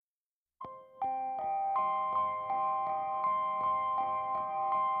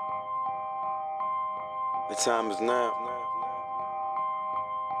The time is now.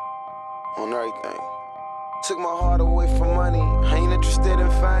 On everything. Took my heart away from money. I ain't interested in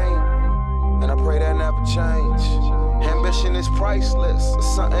fame. And I pray that never change. Ambition is priceless.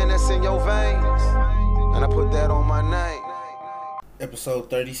 It's something that's in your veins. And I put that on my name. Episode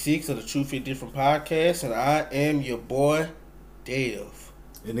 36 of the Truth Hit Different podcast. And I am your boy, Dev.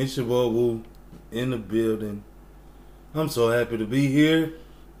 And it's your boy Woo in the building. I'm so happy to be here.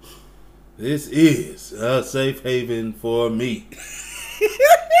 This is a safe haven for me.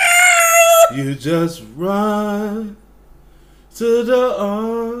 You just run to the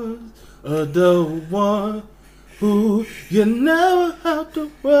arms of the one who you never have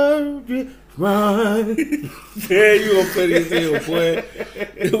to worry. Run. Yeah, you gonna put this in, boy.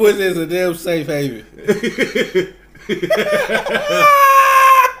 It was as a damn safe haven.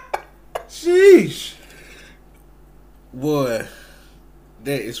 Sheesh. Boy,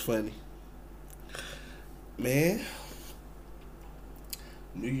 that is funny. Man,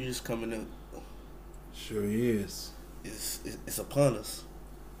 New Year's coming up. Sure is. It's upon us.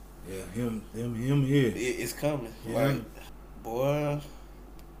 Yeah, him here. It's coming. Yeah. Like, boy,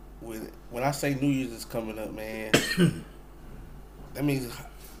 when I say New Year's is coming up, man, that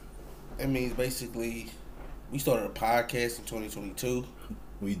means basically we started a podcast in 2022.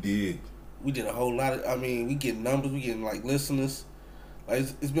 We did. We did a whole lot of. We getting numbers. We getting like listeners. Like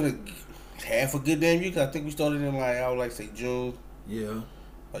it's been a half a good damn year. Cause I think we started in I would say June. Yeah.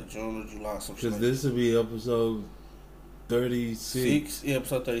 Like June or July, some shit. Because this will be episode 36. Yeah,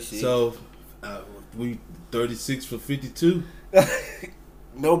 episode 36. So, we 36 for 52.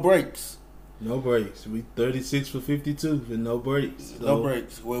 No breaks. No breaks. We 36 for 52 with no breaks. So No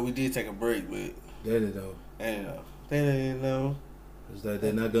breaks. Well, we did take a break, but that it though. they didn't know. It's like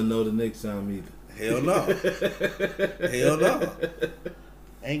they're not gonna know the next time either. Hell no. Hell no.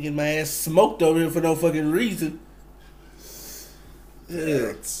 I ain't getting my ass smoked over here for no fucking reason.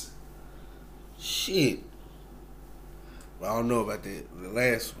 Yeah. Shit. Well, I don't know about that. The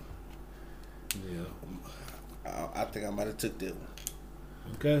last one. Yeah. I think I might have took that one.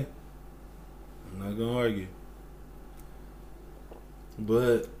 Okay. I'm not gonna argue.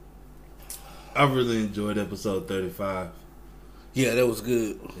 But I really enjoyed episode 35. Yeah, that was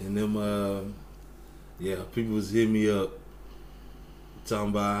good. And them, people was hitting me up talking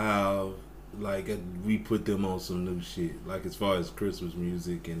about how, we put them on some new shit. Like, as far as Christmas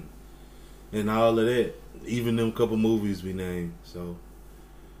music and all of that. Even them couple movies we named. So,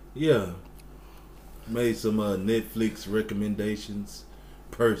 yeah. Made some Netflix recommendations,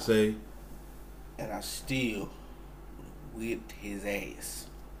 per se. And I still whipped his ass.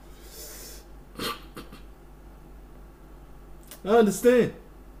 I understand.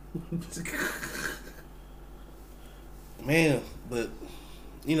 Man, but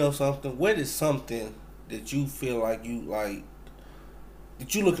you know something? What is something that you feel like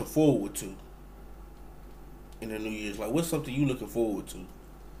that you looking forward to in the New Year's? Like, what's something you looking forward to?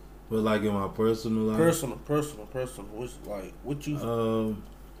 But like in my personal life? Personal. What's what you...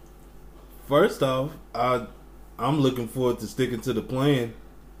 First off, I'm looking forward to sticking to the plan.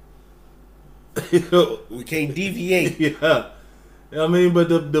 We can't deviate. Yeah. But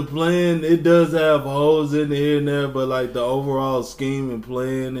the plan, it does have holes in here and there, but like the overall scheme and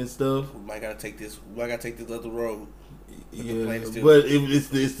plan and stuff. We might gotta take this other road. Yeah, but it's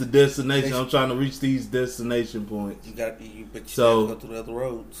the destination. I'm trying to reach these destination points. You have to go through the other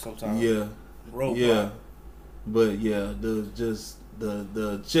road sometimes. Yeah. Road yeah. block. But yeah, the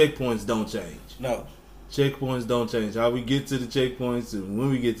checkpoints don't change. No. Checkpoints don't change. How we get to the checkpoints and when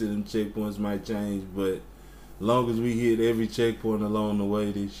we get to them checkpoints might change, but as long as we hit every checkpoint along the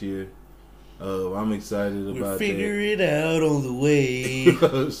way this year, I'm excited about that. Figure it out on the way.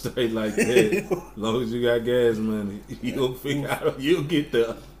 Straight like that. As long as you got gas money, you'll figure out. You'll get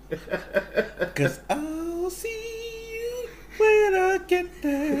there. 'Cause I'll see you when I get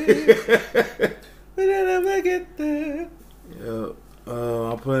there. When I get there. Yeah.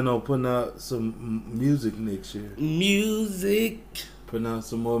 I plan on putting out some music next year. Music. Putting out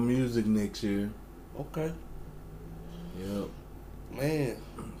some more music next year. Okay. Yep. Man.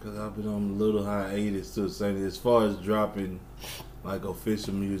 Because I've been on a little hiatus to say as far as dropping like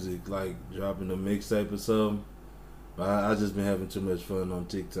official music, like dropping a mixtape or something. But I just been having too much fun on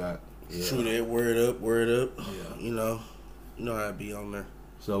TikTok. Yeah. True that. Word up. Yeah. You know how I be on there.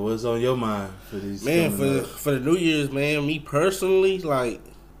 So what's on your mind for these? Man, for the New Year's, man, me personally,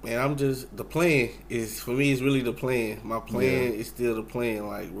 I'm just, the plan is, for me, it's really the plan. My plan is still the plan,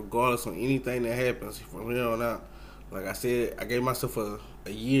 regardless of anything that happens from here on out. Like I said, I gave myself a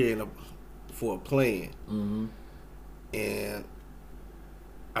year for a plan. Mm-hmm. And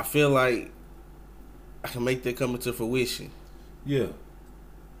I feel like I can make that come into fruition Yeah.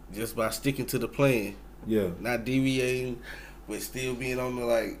 just by sticking to the plan, Yeah. not deviating, but still being on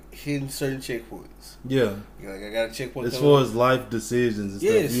the hitting certain checkpoints. Yeah. Like I got a checkpoint. As far as life decisions and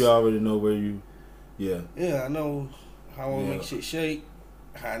Yes. stuff, you already know where you. Yeah. Yeah, I know how I want to Yeah. make shit shake.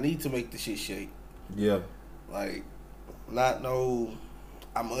 How I need to make the shit shake. Yeah. Like, not no,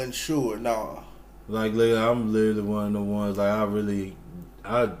 I'm unsure. No. Like, I'm literally one of the ones, like,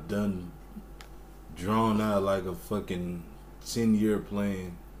 I done drawn out like a fucking 10-year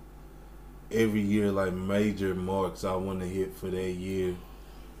plan. Every year, like, major marks I want to hit for that year.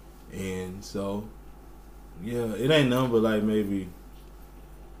 And so, yeah, it ain't nothing but like maybe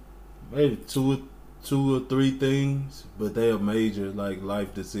two or three things, but they are major, like,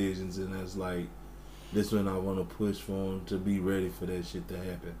 life decisions, and that's like, this one I want to push for them to be ready for that shit to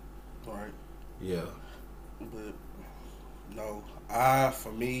happen. Right. Yeah. But no,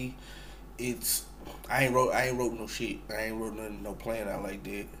 for me, it's I ain't wrote no shit. I ain't wrote no plan out like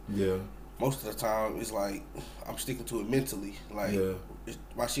that. Yeah. Most of the time, it's like I'm sticking to it mentally. Like Yeah.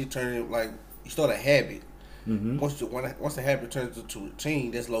 my shit turning like you start a habit. Mm-hmm. Once the habit turns into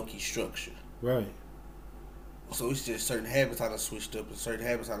routine, that's low key structure. Right. So it's just certain habits I done switched up and certain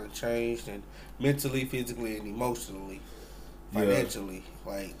habits I done changed, and mentally, physically, and emotionally, financially.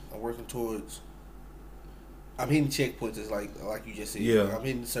 Like I'm working towards. I'm hitting checkpoints, is like you just said. Yeah. Like, I'm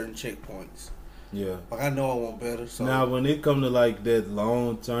hitting certain checkpoints. Yeah. Like I know I want better. So Now, when it come to like that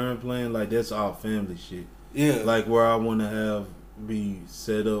long term plan, like that's all family shit. yeah, Like where I want to be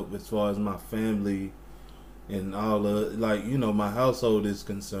set up as far as my family and all the, like, you know, my household is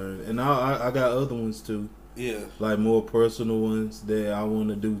concerned, and I got other ones too. yeah, Like more personal ones that I want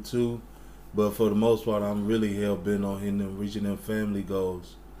to do too. But for the most part, I'm really hell bent on hitting them, reaching them family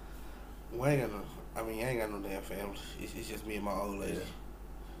goals. well, I ain't got no damn family. It's just me and my old lady.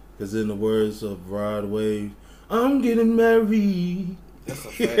 Because in the words of Rod Wave, I'm getting married. That's a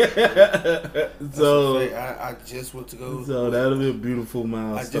fact. So I just went to go. So that'll be a beautiful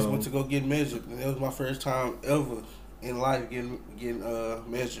milestone. I just went to go get measured. And that was my first time ever in life getting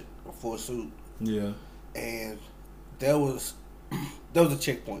measured for a suit. Yeah. And that was a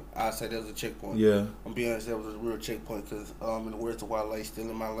checkpoint. I say that was a checkpoint. Yeah. I'm being honest, that was a real checkpoint because in the words of Wale, still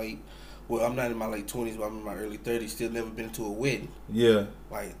in my late. Well, I'm not in my late 20s, but I'm in my early 30s. Still never been to a wedding. Yeah.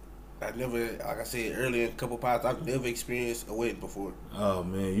 Like I said earlier in a couple pods, I've never experienced a wedding before. Oh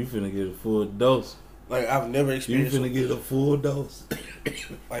man, you finna get a full dose. Like I've never experienced. You finna get a full dose.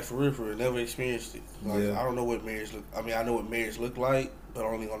 Like for real, never experienced it. Like, Yeah. I don't know what marriage look. I mean, I know what marriage look like, but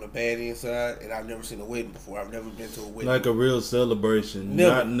only on the bad end side. And I've never seen a wedding before. I've never been to a wedding. Like a real celebration,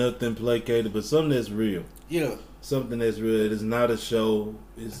 Never. not nothing placated, but something that's real. Yeah, Something that's real. It is not a show.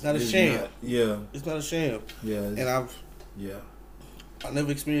 It's not a sham. Yeah. it's not a sham. Yeah. And I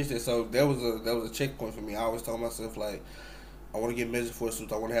never experienced it, so that was a checkpoint for me. I always told myself like, I want to get measured for a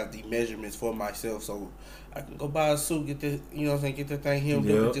suit. I want to have the measurements for myself, so I can go buy a suit, get the, you know what I'm saying, get that thing hemmed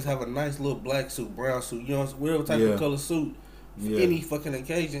up, Yep. and just have a nice little black suit, brown suit, you know, whatever type Yeah. of color suit for Yeah. any fucking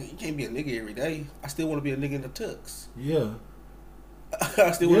occasion. You can't be a nigga every day. I still want to be a nigga in the tux. Yeah.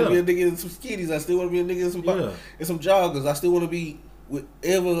 I still want to Yeah. be a nigga in some skitties. I still want to be a nigga in some Yeah. in some joggers. I still want to be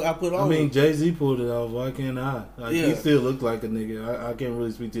whatever I put on. I mean, Jay-Z pulled it off. Why can't I? Like, Yeah. he still look like a nigga. I can't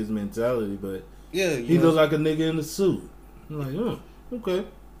really speak to his mentality, but yeah, he look like a nigga in a suit. I'm like, okay.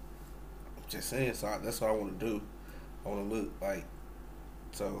 just saying. So that's what I want to do. I want to look like.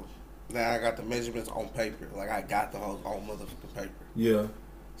 So now I got the measurements on paper. Like I got the whole on motherfucking paper. Yeah.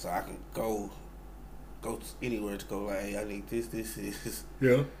 So I can go anywhere to go. Like, hey, I need this. This is.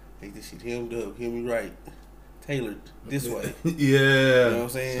 Yeah. Make this shit hemmed up, hear me right, tailored this way. Yeah. You know what I'm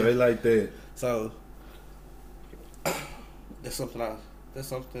saying? Straight like that. So that's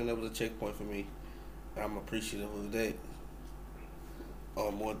something that was a checkpoint for me. I'm appreciative of that.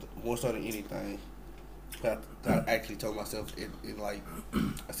 More so than anything. I actually told myself in like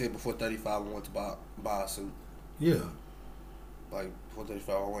I said before 35 I want to buy a suit. Yeah. Like before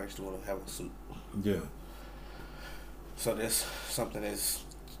 35 I actually want to have a suit. Yeah. So that's something that's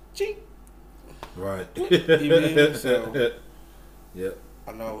cheap. Right. mean? So- yeah.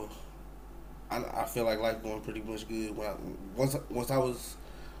 I know. I feel like life going pretty much good. Once I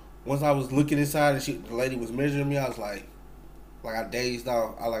was looking inside and the lady was measuring me, I was like I dazed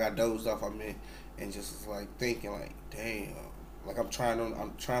off. I dozed off. I mean, and just was like thinking like, damn. Like I'm trying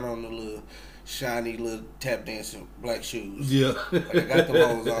on the little shiny little tap dancing black shoes. Yeah. Like I got the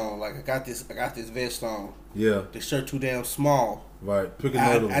hoes on. Like I got this vest on. Yeah. The shirt too damn small. Right. Pick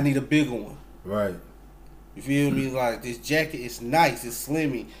another one. I need a bigger one. Right. You feel me? Like this jacket is nice, it's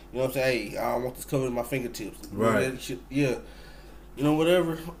slimmy. You know what I'm saying? Hey, I don't want this covered in my fingertips. Right. That shit, yeah. You know,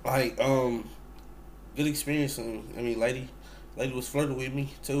 whatever. Like, good experience. I mean, lady was flirting with me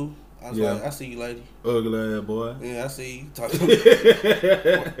too. I was Yeah. like, I see you, lady. Ugly ass boy. Yeah, I see you. Talking. Don't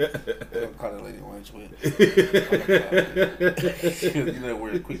call that lady orange, man. You know,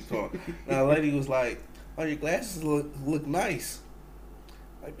 we're quick talk. Now, lady was like, "Oh, your glasses look nice."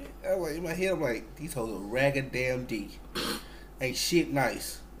 Like, man, I was like, in my head, I'm like, these hoes are ragged damn D. Ain't shit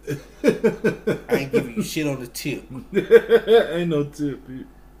nice. I ain't giving you shit on the tip. Ain't no tip, dude.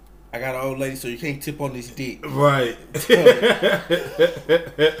 I got an old lady, so you can't tip on this dick. Right.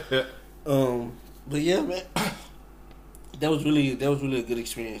 But yeah, man, that was really a good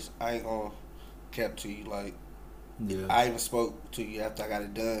experience. I ain't gonna cap to you. Like, Yeah. I even spoke to you after I got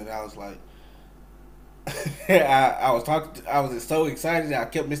it done. And I was like, I was so excited that I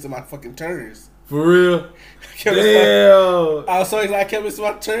kept missing my fucking turns. For real? Damn. I was so excited I kept missing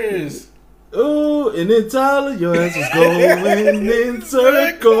my turns. Ooh, and then Tyler, your ass was going in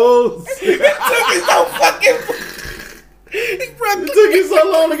circles. It took me so fucking. It took you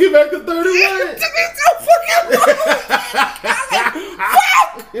so long to get back to 31. It took me so fucking long.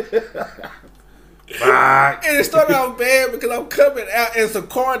 Fuck. And it started out bad because I'm coming out and it's a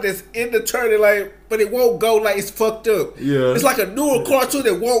car that's in the turning lane, but it won't go. Like, it's fucked up. Yeah. It's like a newer car too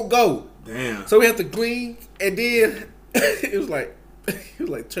that won't go. Damn. So we have to glean, and then it was like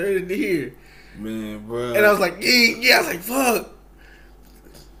turn into here. Man, bro. And I was like, yeah. I was like, fuck.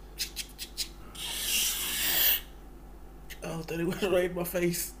 Oh, that it went right in my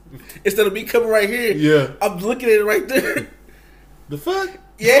face. Instead of me coming right here, Yeah. I'm looking at it right there. The fuck?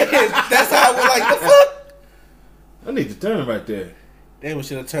 Yeah, that's how I was like, the fuck? I need to turn right there. Damn, we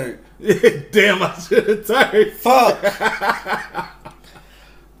should have turned. Damn, I should have turned. Fuck.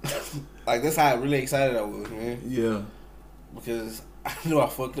 Like, that's how really excited I was, man. Yeah. Because I knew I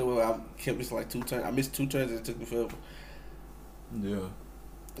fucked up. I kept missing like 2 turns. I missed 2 turns and it took me forever. Yeah.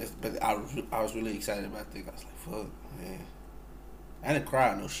 But I was really excited about that. I was like, fuck, man. I didn't cry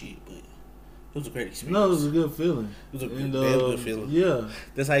or no shit, but it was a great experience. No, it was a good feeling. It was a And, damn good feeling. Yeah.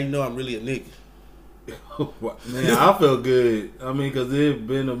 That's how you know I'm really a nigga. Man, I felt good. I mean, because it had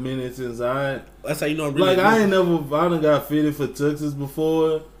been a minute since That's how you know I'm really like, a nigga. I done got fitted for tuxes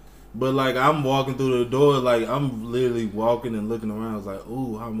before. But, like, I'm walking through the door, like, I'm literally walking and looking around. I was like,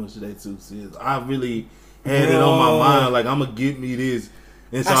 ooh, how much that tux is. I really had it on my mind, like, I'm going to get me this.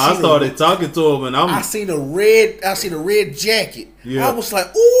 And so I started talking to him, and I seen a red jacket. Yeah. I was like,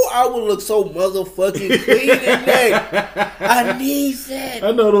 ooh, I would look so motherfucking clean in that. I need that.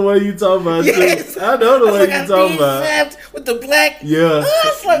 I know the way you talking about Yes. too. I know the way you talking about. That with the black. Yeah. I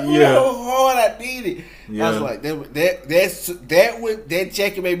was like, Yeah. how hard I need it. Yeah. I was like, that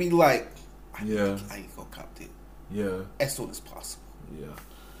jacket made me like, I ain't gonna cop that Yeah. as soon as possible. Yeah.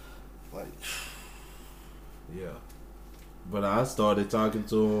 Like, Yeah. But I started talking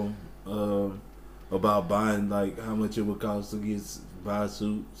to him about buying, like, how much it would cost to buy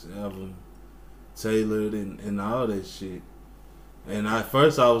suits, have them tailored and all that shit. And at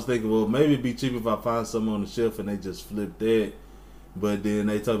first I was thinking, well, maybe it'd be cheaper if I find something on the shelf and they just flip that. But then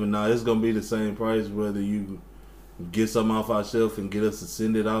they told me, nah, it's going to be the same price whether you get something off our shelf and get us to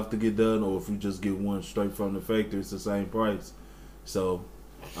send it off to get done, or if you just get one straight from the factory, it's the same price. So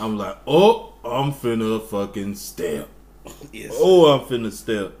I'm like, oh, I'm finna fucking step. yes. Oh, I'm finna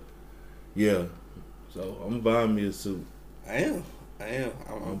step. Yeah. So I'm buying me a suit. I am.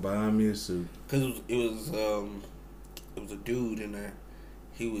 I'm buying me a suit. Cause it was a dude in there.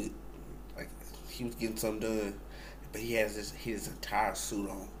 He was getting something done, but he has his entire suit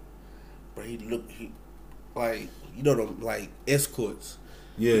on. But he like, you know, them like escorts.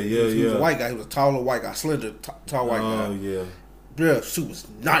 Yeah. He was a white guy. He was a taller white guy, slender, tall white guy. Oh yeah. Bruh, suit was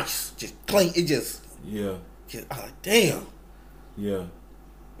nice, just clean. It just Yeah. I was like, damn. Yeah.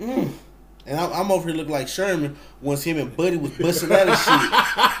 And I'm over here looking like Sherman once him and Buddy was busting out of shit.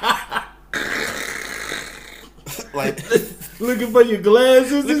 Like, looking for your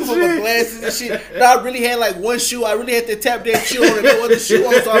glasses looking and for my shit. glasses and shit. No, I really had like one shoe. I really had to tap that shoe on and no other shoe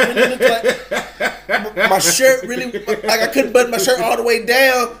on. So I really looked like my shirt really, like I couldn't button my shirt all the way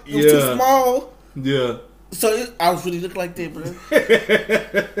down. It was too small. Yeah. So I was really looking like that, bro.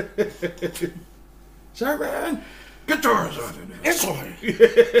 Sherman, get yours on it. It's hard. She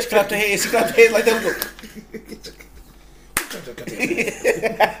clapped her hands. She clapped her hands like that.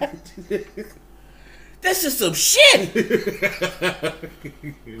 That's just some shit. Let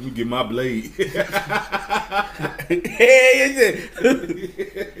me get my blade. Hey,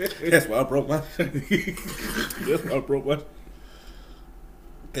 that's why I broke my. That's why I broke my.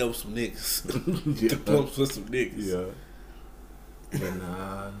 That was some niggas. The pumps with some niggas. Yeah. But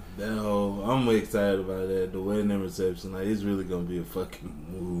nah, that whole, I'm excited about that. The wedding and reception, like, it's really gonna be a fucking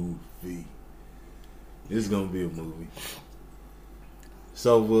movie. It's gonna be a movie.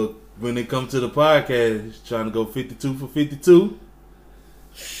 So when it comes to the podcast, trying to go 52 for 52.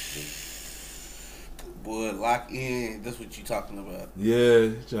 Boy, lock in. That's what you talking about. Yeah,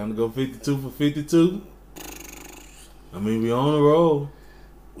 trying to go 52 for 52. I mean, we on the roll.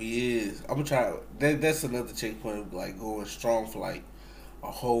 We is. I'm gonna try. That's another checkpoint of like going strong for like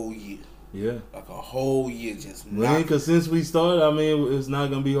a whole year. Yeah. Like a whole year, just Because since we started, I mean, it's not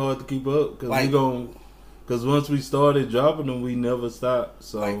gonna be hard to keep up. Because like, because once we started dropping them, we never stopped.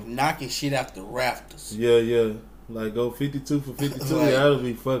 So like knocking shit out the rafters. Yeah. Like go 52 for 52. Like, that'll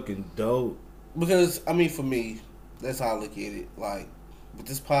be fucking dope. Because I mean, for me, that's how I look at it. Like with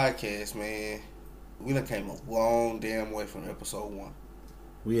this podcast, man, we done came a long damn way from episode 1.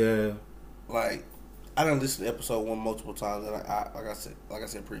 We have. Like, I done listened to episode 1 multiple times, and like I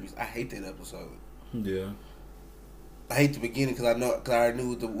said previously, I hate that episode. Yeah. I hate the beginning because I already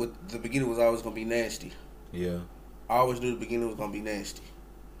knew the beginning was always gonna be nasty. Yeah. I always knew the beginning was gonna be nasty.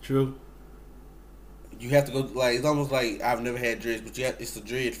 True. You have to go like it's almost like I've never had dreads, but it's the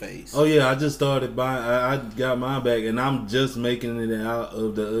dread phase. Oh yeah, I just started buying. I got mine back, and I'm just making it out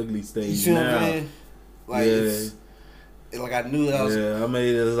of the ugly stage You see now. what I'm saying? Like, like I knew that I was. Yeah, I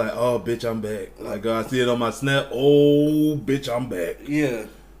made it. It's like, oh, bitch, I'm back. Like I see it on my snap. Oh, bitch, I'm back. Yeah.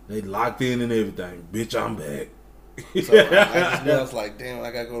 They locked in and everything. Bitch, I'm back. So I was like, damn,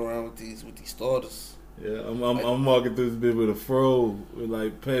 I gotta go around with these starters. Yeah, I'm walking through this bit with a fro, with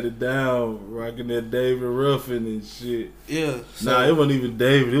like patted down, rocking that David Ruffin and shit. Yeah. So, Nah, it wasn't even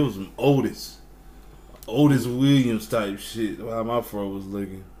David. It was some Otis Williams type shit. How my fro was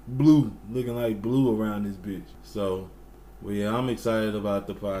looking looking like blue around this bitch. So, well, yeah, I'm excited about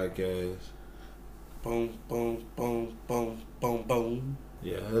the podcast. Boom, boom, boom, boom, boom, boom.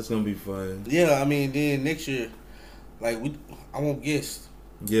 Yeah, that's gonna be fun. Yeah, I mean, then next year, like I want guests.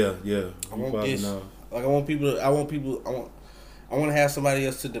 Yeah. I want guests. Like I want to have somebody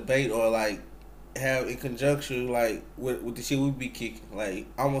else to debate or like have in conjunction like with the shit we be kicking. Like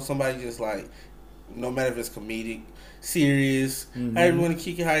I want somebody just like, no matter if it's comedic, serious, how you want to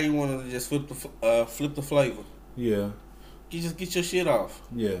kick it, how you want to just flip the flavor. Yeah. You just get your shit off.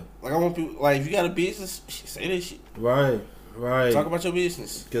 Yeah. Like I want people like if you got a business, say that shit. Right. Talk about your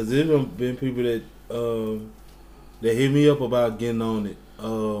business. Because there have been people that hit me up about getting on it.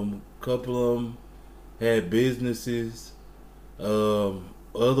 Couple of them had businesses. Other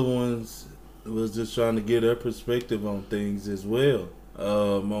ones was just trying to get their perspective on things as well.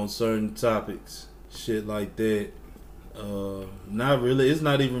 On certain topics, shit like that. Not really. It's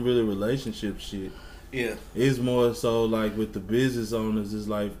not even really relationship shit. Yeah. It's more so like with the business owners. It's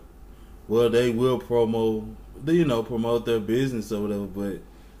like, well, they will promote their business or whatever, but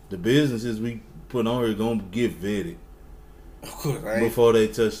the businesses we put on here gonna get vetted. Of course, right? Before they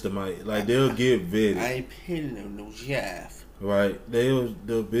touch the mic. Like, they'll get vetted. I ain't paying them no jive. Right.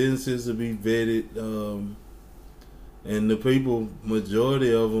 The businesses will be vetted. And the people,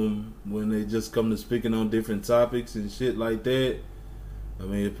 majority of them, when they just come to speaking on different topics and shit like that, I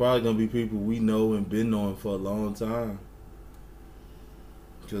mean, it's probably going to be people we know and been knowing for a long time.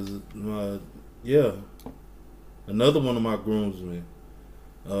 Because, another one of my groomsmen,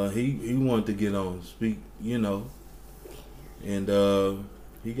 he wanted to get on, speak, and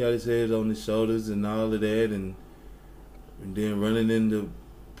he got his head on his shoulders and all of that, and then running into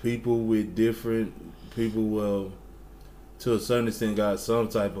people with different people, well, to a certain extent got some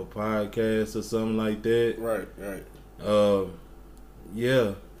type of podcast or something like that. Right.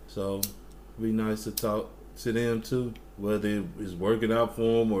 Yeah, so it'd be nice to talk to them too, whether it's working out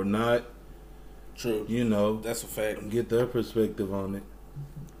for them or not. True. That's a fact. Get their perspective on it.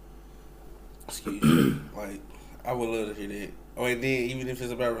 Excuse me. Like, I would love to hear that. Oh, and then even if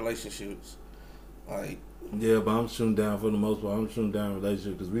it's about relationships, like. Yeah, but I'm shooting down for the most part. I'm shooting down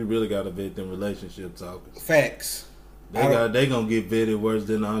relationships because we really got to vet them relationship topics. Facts. They gonna get vetted worse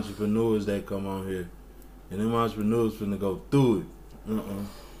than the entrepreneurs that come on here, and them entrepreneurs finna go through it. Yeah,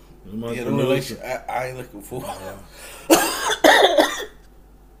 the relationship. I ain't looking for.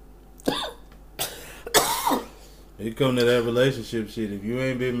 It come to that relationship shit. If you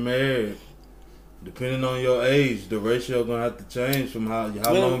ain't been married, depending on your age, the ratio gonna have to change from how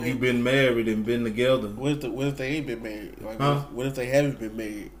long you been married and been together. What if they ain't been married? Like, what if they haven't been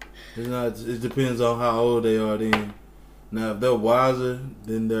married? It's not. It depends on how old they are. Then, now if they're wiser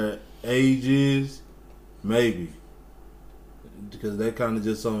than their age is, maybe, because they kind of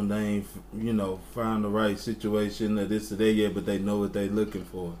just on they ain't find the right situation or this or that yet, but they know what they looking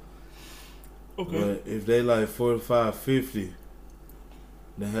for. Okay. But if they like 45, 50.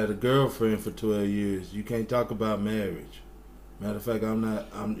 They had a girlfriend for 12 years. You can't talk about marriage. Matter of fact,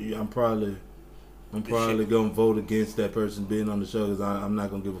 I'm probably I'm probably gonna vote against that person being on the show because I'm not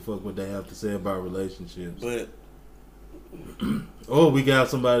gonna give a fuck what they have to say about relationships. But or we got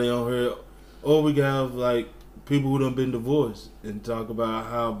somebody on here, or we got like people who done been divorced and talk about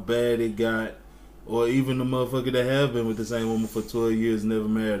how bad it got, or even the motherfucker that have been with the same woman for 12 years never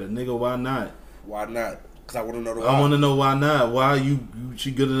married her. Nigga, why not? Why not? Because I want to know the why. I want to know why not. Why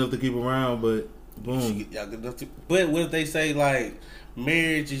she good enough to keep around, but boom. Y'all good enough to, but what if they say like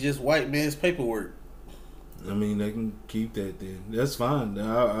marriage is just white man's paperwork? I mean, they can keep that then. That's fine.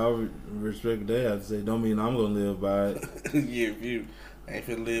 I respect what they have to say. Don't mean I'm going to live by it. Yeah, if you ain't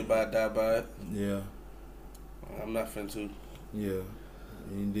finna live by it, die by it. Yeah. I'm not finna to. Yeah.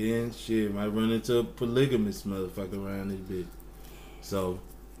 And then, shit, might run into a polygamous motherfucker around this bitch. So.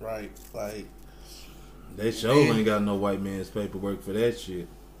 Right. Like. They sure ain't got no white man's paperwork for that shit.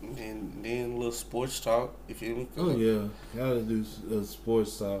 And then a little sports talk. If you Oh, yeah. Gotta do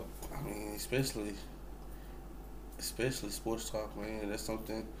sports talk. I mean, especially sports talk, man. That's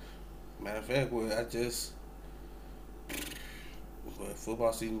something. Matter of fact,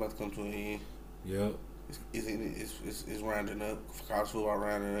 football season about to come to an end. Yep. It's rounding up. College football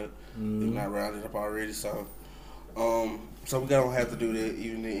rounding up. Mm-hmm. It's not rounded up already, so we don't have to do that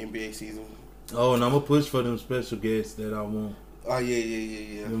even in the NBA season. Oh, and I'm gonna push for them special guests that I want. Oh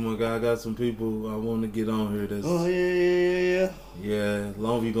yeah. I got some people I want to get on here. That's yeah. Yeah, as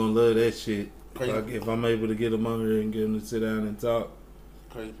long as you gonna love that shit. Crazy. If I'm able to get them on here and get them to sit down and talk.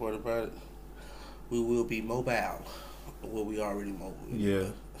 Crazy part about it, we will be mobile. Well, we already mobile. Yeah.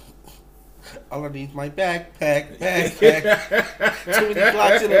 All I need is my backpack. Too many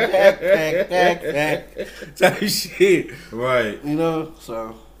blocks in a backpack. Type shit. Right. You know,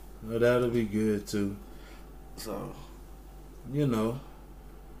 so. Well, that'll be good too. So. You know.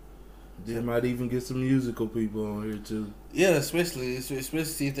 They might even get some musical people on here too. Yeah, especially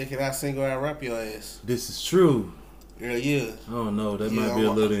see if they can out single out rap your ass. This is true. Yeah. I don't know. That might be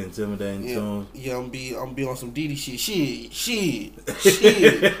a little intimidating to them. Yeah, I'm be on some Diddy shit. Shit. That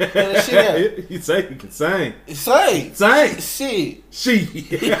shit out. You say you can sing. Sing. Shit.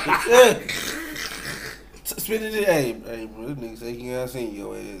 Yeah. Spit it. Hey, bro, this nigga say he can out sing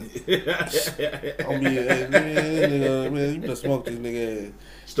your ass. I'm be, man, you better smoke this nigga ass.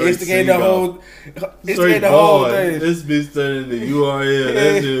 Instigate the whole thing. This bitch turned into URL.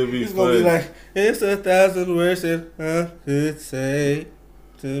 That shit be it's funny. Gonna be like, it's 1,000 words that I could say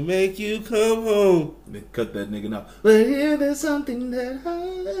to make you come home. They cut that nigga now. But if there's something that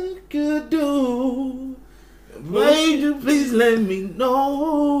I could do, would you please let me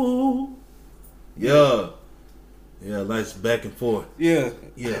know? Yeah. Yeah, nice back and forth. Yeah.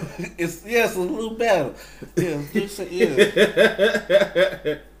 It's a little battle. Yeah.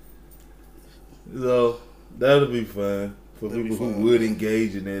 So that'll be fun for people who would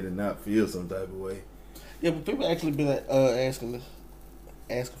engage in that and not feel some type of way. Yeah, but people actually been asking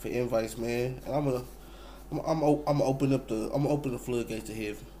for invites, man. And I'm gonna open the floodgates to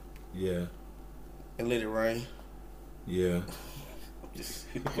heaven. Yeah. And let it rain. Yeah.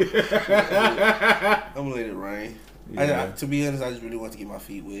 I'm gonna let it rain. Yeah. To be honest, I just really want to get my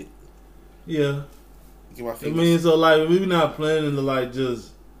feet wet. Yeah. Get my feet I mean, so like we're not planning to like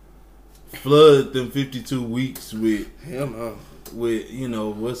just flood them 52 weeks with hell no. With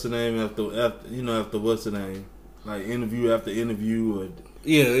what's the name after what's the name, like interview after interview, or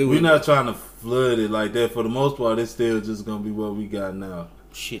we're not trying to flood it like that. For the most part, it's still just gonna be what we got now.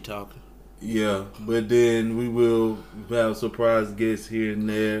 Shit talking. Yeah, but then we will have surprise guests here and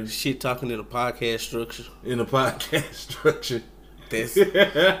there. Shit talking in a podcast structure. That's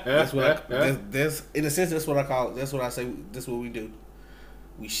that's in a sense that's what I call it. That's what I say. That's what we do.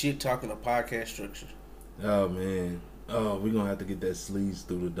 We shit talking a podcast structure. Oh man. Oh, we're gonna have to get that sleaze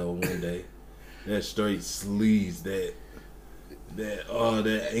through the door one day. That straight sleaze, that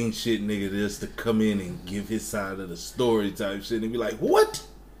ain't shit nigga just to come in and give his side of the story type shit and be like, what?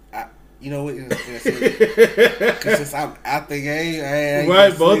 You know what? Because since I'm out the game,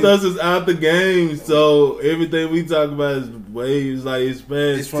 right? Both us is out the game, so everything we talk about is it's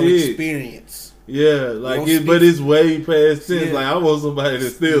past. It's from experience. Yeah, but it's way past tense. Yeah. Like I want somebody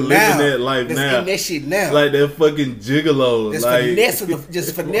that's still living that life now. In that shit now. Like that fucking gigolo. That's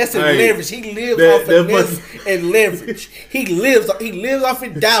finesse and leverage. He lives off finesse and leverage. He lives off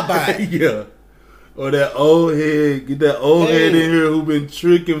and die by it. Yeah. Or that old head, get that old head in here who been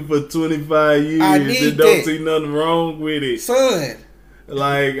tricking for 25 years and don't see nothing wrong with it. Son.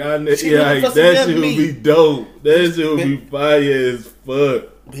 Like, that shit would be dope. That shit would be fire as fuck.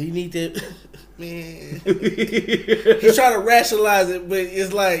 But he need that, man. He's trying to rationalize it, but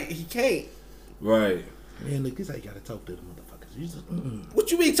it's like, he can't. Right. Man, look, this how you gotta talk to the motherfuckers. She's like,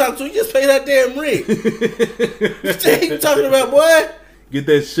 What you mean talking to? You just paid that damn rent. What the hell you talking about, boy? Get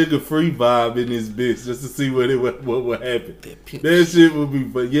that sugar-free vibe in this bitch just to see what would happen. That That shit would be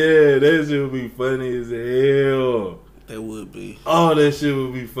fun. Yeah, that shit would be funny as hell. That would be. Oh, that shit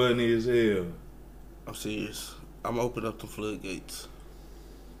would be funny as hell. I'm serious. I'm gonna open up the floodgates.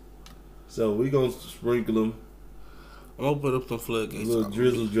 So we gonna sprinkle them. I'm gonna open up the floodgates. Little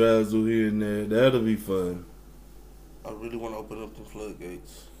drizzle drizzle here and there. That'll be fun. I really want to open up the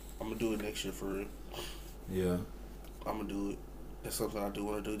floodgates. I'm gonna do it next year for real. Yeah. I'm gonna do it. That's something I do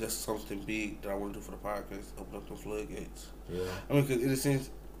want to do. That's something big that I want to do for the podcast. Open up the floodgates. Yeah. I mean, cause in a sense,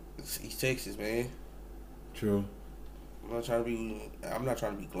 it's East Texas, man. True. I'm not trying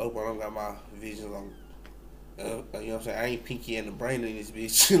to be global. I don't got my visions on. You know what I'm saying? I ain't Pinky and the Brain in this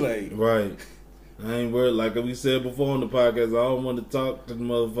bitch. Like, Right. I ain't worried. Like we said before on the podcast, I don't want to talk to the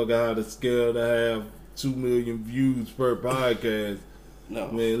motherfucker how to scale to have 2 million views per podcast.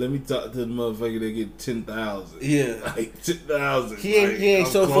 no, Man, let me talk to the motherfucker that get 10,000. yeah, Like 10,000. He ain't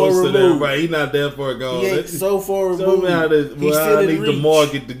I'm so far close to that, removed. right? He not that far gone. he ain't so far Show removed. me how He's still I in need the reach.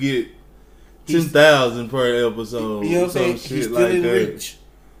 market to get 10,000 per episode. You know what I'm saying? Some He's shit still like in that. reach.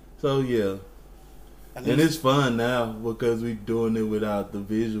 So yeah. And it's fun now because we doing it without the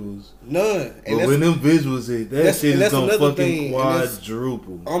visuals. None. And But when them visuals hit, that shit is that's gonna another fucking thing, and that's-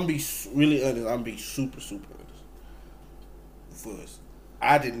 quadruple. I'm be really honest. I'm be super honest. First,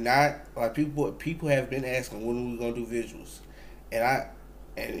 I did not like people have been asking when we gonna do visuals, and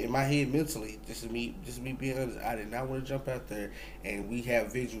in my head mentally, just me being honest, I did not want to jump out there and we have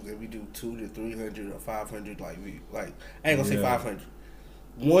visuals and we do 200 to 300 or 500 like views. Like I ain't gonna say Yeah. 500,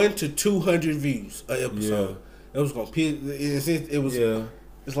 1 to 200 views a episode. It was gonna piss. It was. Yeah,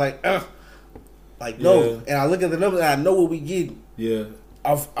 It's like no. Yeah. And I look at the numbers and I know what we getting. yeah.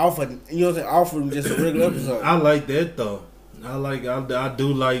 Off of, you know what I'm saying? Off of just a regular episode. I like that though. I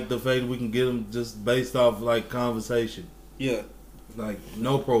do like the fact we can get them just based off like conversation, Yeah. like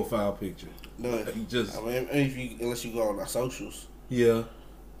no profile picture. None. Like, just I mean, unless you go on our socials. yeah.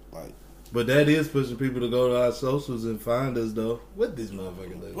 Like, But that is pushing people to go to our socials and find us though. What this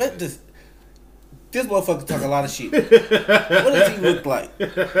motherfucker look what like? does this motherfucker talk a lot of shit? What does he look like?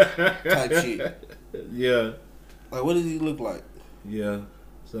 Type shit. Yeah, Like, what does he look like? yeah.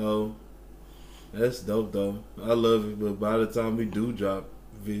 So that's dope though. I love it. But by the time we do drop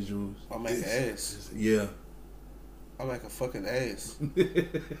visuals, I make an ass. yeah. I make a fucking ass.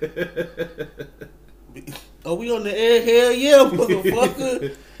 Are we on the air? Hell yeah,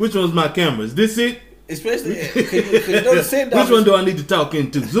 motherfucker. Which one's my camera? Is this it? Especially, cause you know the send Which one do I need to talk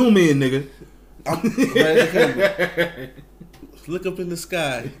into? Zoom in, nigga. I'm right at the camera. Look up in the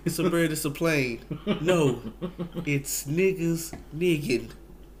sky. It's a bird. It's a plane. No, it's niggas niggin.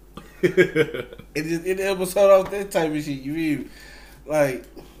 It episode off that type of shit. You mean like?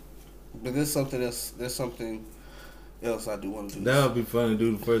 But there's something else. There's something else I do want to do. That would be fun to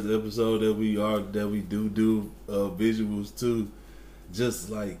do the first episode that we do visuals too. Just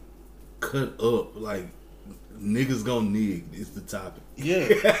like cut up like niggas gonna nig is the topic. Yeah,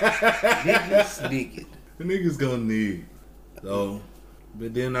 niggas niggin. Niggas gonna nig. So,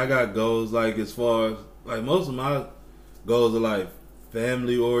 but then I got goals like as far as like most of my goals are like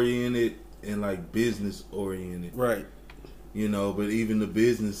family oriented and like business oriented. Right. You know, but even the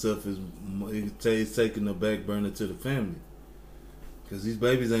business stuff it's taking the back burner to the family. Because these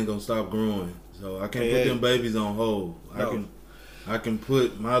babies ain't going to stop growing. So I can't put them babies on hold. No. I can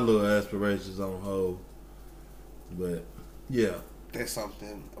put my little aspirations on hold. But, yeah. That's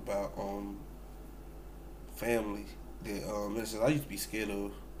something about family that I used to be scared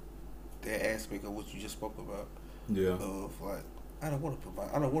of that aspect of what you just spoke about. Yeah. Of like, I don't want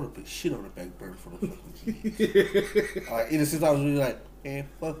to put shit on the back burner for the fucking kids. Like, in a sense, I was really like, man,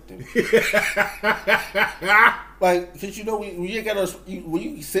 fuck them. Like, cause you know when you ain't got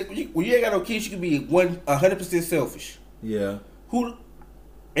no kids, you can be 100% selfish. Yeah.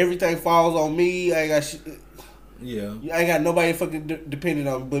 Everything falls on me. I ain't got shit. Yeah. I ain't got nobody fucking depending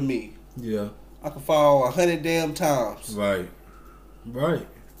on but me. Yeah. I can fall 100 damn times. Right. Right.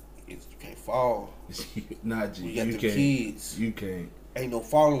 You can't fall. Not you. You got You them can't. kids. You can't. Ain't no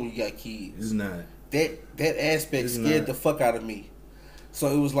falling when you got kids. It's not. That aspect It's scared not. the fuck out of me. So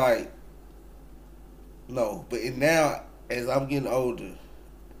it was like, no. But now, as I'm getting older,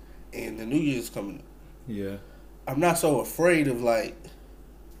 and the New Year's coming up, Yeah. I'm not so afraid of like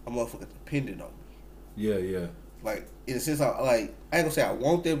a motherfucker depending on me. Yeah, yeah. Like, in a sense, I ain't gonna say I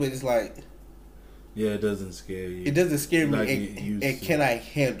want that, but it's like, Yeah, it doesn't scare you. it doesn't scare me, Like it used and to. can I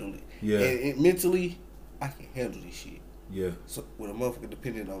handle it? Yeah. And mentally, I can handle this shit. Yeah. So with a motherfucker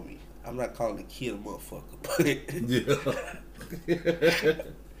depending on me, I'm not calling the kid a motherfucker, but Yeah.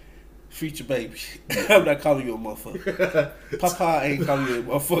 Future baby. I'm not calling you a motherfucker. Papa ain't calling you a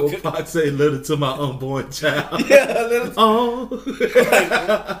motherfucker. Well, Pac say little to my unborn child. Yeah, little Oh.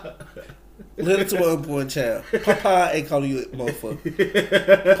 little to my unborn child. Papa ain't calling you a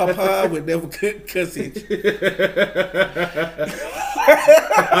motherfucker. Papa would never cuss at you.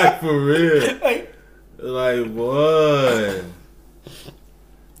 Like, for real. Like, what?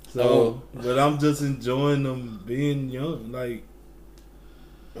 So, but I'm just enjoying them being young. Like,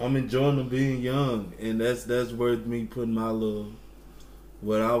 I'm enjoying them being young, and that's worth me putting my little,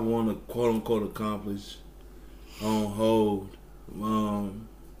 what I want to quote unquote accomplish on hold,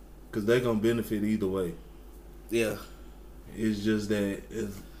 because they're gonna benefit either way. Yeah, it's just that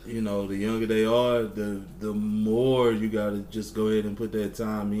the younger they are, the more you gotta just go ahead and put that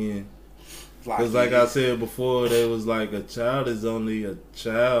time in. Because like I said before, they was like a child is only a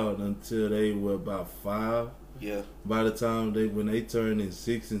child until they were about 5. Yeah. By the time when they turn in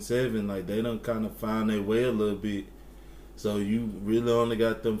 6 and 7, like they done kind of find their way a little bit. So you really only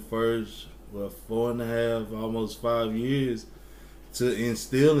got them first 4.5, almost 5 years to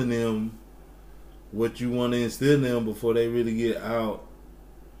instill in them what you want to instill in them before they really get out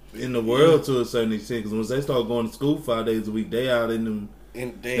in the world to a certain extent. Because once they start going to school 5 days a week, they out in them.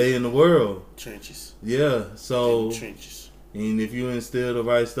 They in the world. Trenches. Yeah. So. Trenches. And if you instill the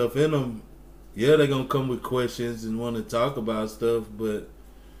right stuff in them, yeah, they're going to come with questions and want to talk about stuff, but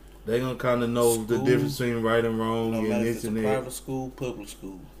they're going to kind of know the difference between right and wrong and this and that. Private school, public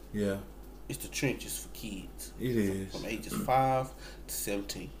school. Yeah. It's the trenches for kids. It is. From ages 5 to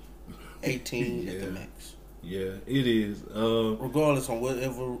 17. 18 yeah. at the max. Yeah, it is. Regardless on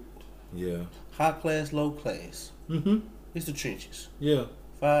whatever. Yeah. High class, low class. Mm-hmm. It's the trenches. Yeah.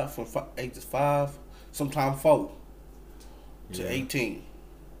 From ages 5, sometimes 4 to 18.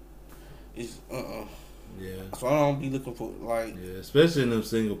 It's Yeah. So I don't be looking for like. Yeah, especially in them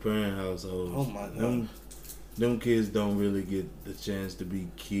single parent households. Oh my god. Them kids don't really get the chance to be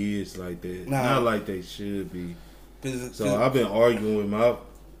kids like that. Nah. Not like they should be. So I've been arguing with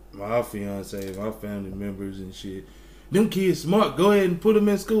my fiance, my family members and shit. Them kids smart. Go ahead and put them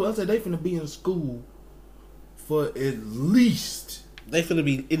in school. I said they finna be in school for at least. They finna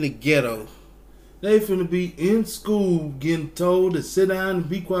be in the ghetto. They finna be in school getting told to sit down and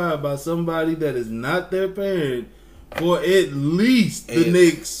be quiet by somebody that is not their parent for at least the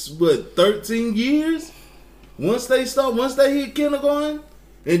next 13 years. Once they hit kindergarten,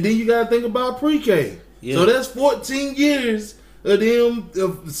 and then you gotta think about pre-K. Yeah. So that's 14 years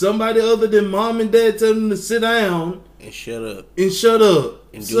of somebody other than mom and dad telling them to sit down and shut up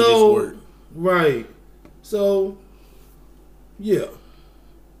and do this work. Right. So yeah.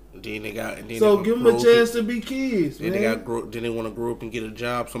 Then they give them a chance to be kids. Then man. Then they want to grow up and get a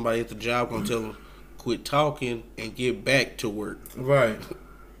job. Somebody at the job gonna tell them quit talking and get back to work. Right.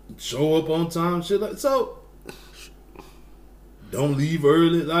 Show up on time. Shit like so. Don't leave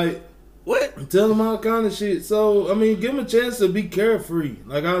early. Like what? Tell them all kind of shit. So I mean, give them a chance to be carefree.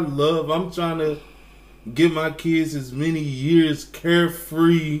 Like I'm trying to give my kids as many years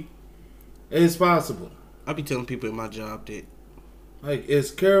carefree as possible. I be telling people at my job that. Like, as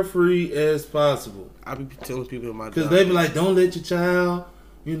carefree as possible. I be telling people in my job. Because they be like, don't let your child,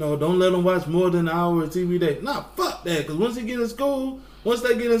 don't let them watch more than an hour of TV a day. Nah, fuck that. Because once they get in school,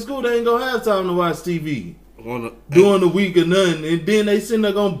 they ain't going to have time to watch TV. During the week or nothing. And then they sitting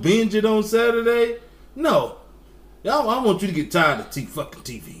there going to binge it on Saturday. No. I want you to get tired of fucking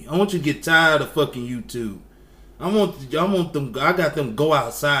TV. I want you to get tired of fucking YouTube. I want them, I got them go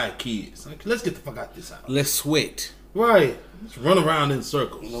outside kids. Like, let's get the fuck out this house. Let's sweat. Right. Let's run around in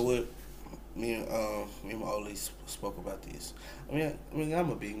circles. You know what? Me and my old lady spoke about this. I mean, I'm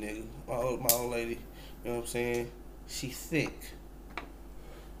a big nigga. My old lady, you know what I'm saying? She thick.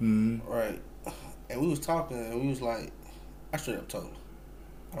 Mm-hmm. Right. And we was talking, and we was like, I straight up told her,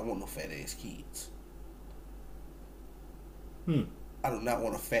 I don't want no fat ass kids. I do not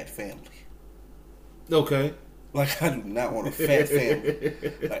want a fat family. Okay. Like, I do not want a fat family.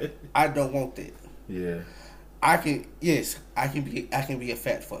 Like, I don't want that. Yeah. I can be a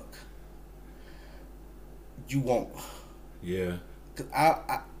fat fuck. You won't. Yeah. Cause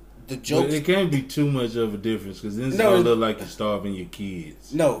the jokes. But it can't be too much of a difference because then it's gonna look like you're starving your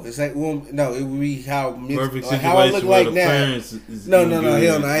kids. No, it's like it would be how perfect situation how I look like now. Parents no,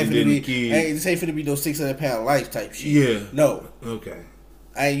 hell no, I ain't finna be. This ain't finna be no 600-pound life type shit. Yeah. No. Okay.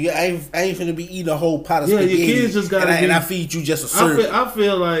 I ain't finna be eating a whole pot of spaghetti. Your kids just gotta and I feed you just a serving. I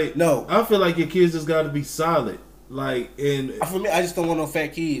feel like your kids just gotta be solid. Like, and for me, I just don't want no fat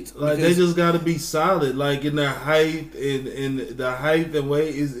kids. Like, they just gotta be solid. Like, in their height and the height and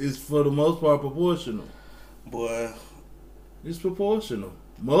weight is for the most part proportional. Boy, It's proportional.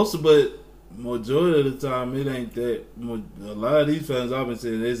 But majority of the time, it ain't that. A lot of these films I've been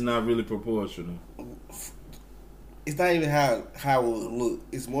saying, it's not really proportional. It's not even how it would look.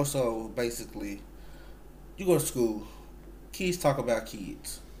 It's more so basically, you go to school, kids talk about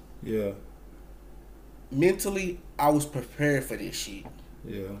kids. Yeah. Mentally, I was prepared for this shit.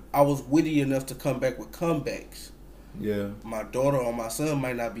 Yeah. I was witty enough to come back with comebacks. Yeah. My daughter or my son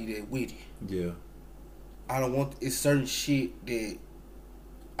might not be that witty. Yeah. I don't want, it's certain shit that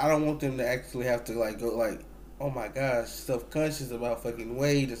I don't want them to actually have to like go like, oh my gosh, self-conscious about fucking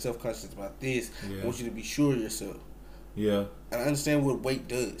Wade and self-conscious about this. Yeah. I want you to be sure of yourself. Yeah. And I understand what weight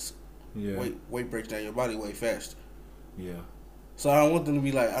does. Yeah. Weight breaks down your body way faster. Yeah. So I don't want them to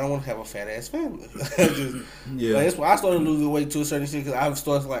be like, I don't want to have a fat ass family. Just, Yeah. like, that's why I started losing weight to a certain extent, because I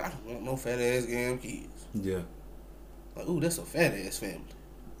started like, I don't want no fat ass damn kids. Yeah. Like, ooh, that's a fat ass family.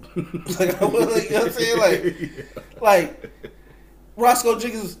 Like, I was like, you know what I'm saying? Like Roscoe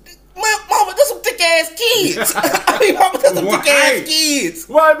Jenkins, mama, that's some thick ass kids. I mean, mama, that's some thick ass kids.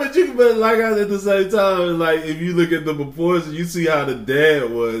 Right, but like I said at the same time, like if you look at the proportion, you see how the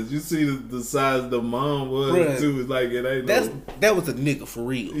dad was. You see the size the mom was Bruh, too. It's like it ain't that was a nigga for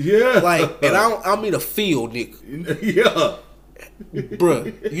real. Yeah. Like, and I mean a field nigga. Yeah.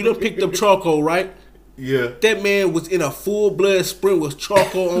 Bruh, you done picked up charcoal, right? Yeah. That man was in a full-blood sprint with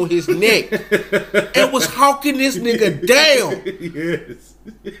charcoal on his neck and was hawking this nigga down. Yes.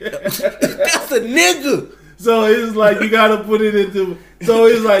 That's a nigga. So it's like you gotta put it into. So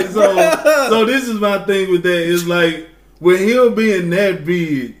it's like so this is my thing with that. It's like with him being that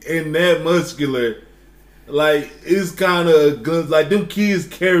big and that muscular, like it's kind of like them kids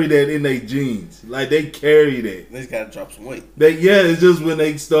carry that in their genes. Like they carry that. They just gotta drop some weight. It's just when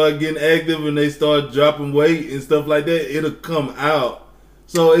they start getting active and they start dropping weight and stuff like that, it'll come out.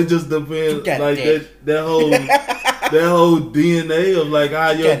 So it just depends, like that whole DNA of like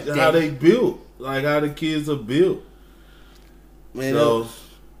how they built, like how the kids are built. Man, so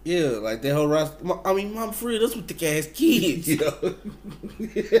yeah, like that whole roster. I mean, mom, for real, that's what thick ass kids.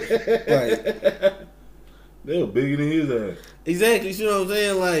 Like, they were bigger than his ass. exactly. You see what I'm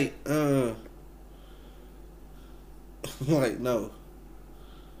saying? Like no.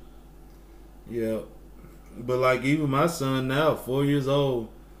 Yeah, but like even my son now, 4 years old,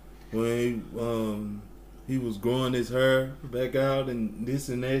 when he was growing his hair back out and this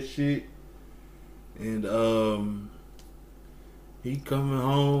and that shit, and he coming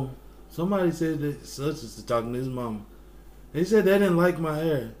home. Somebody said that such is talking to his mama. They said they didn't like my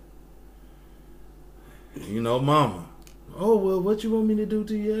hair. You know, mama. Oh well, what you want me to do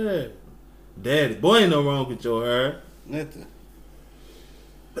to your hair? Daddy, boy, ain't no wrong with your hair. Nothing.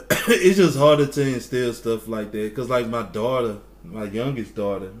 It's just harder to instill stuff like that. Cause like my daughter, my youngest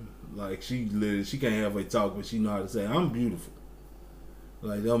daughter, like she can't have a talk, but she know how to say I'm beautiful.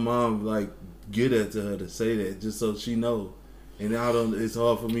 Like her mom like get that to her to say that just so she know. And it's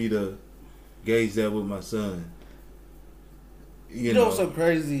hard for me to gauge that with my son. You know what's so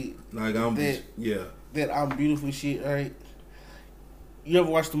crazy? Like that I'm beautiful shit, right? You ever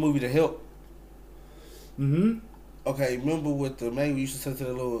watch the movie The Help? Mm-hmm. Okay, remember what the man we used to say to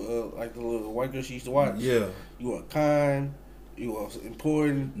the little the little white girl she used to watch? Yeah. You are kind, you are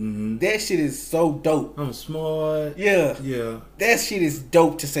important. Mm-hmm. That shit is so dope. I'm smart. Yeah. Yeah. That shit is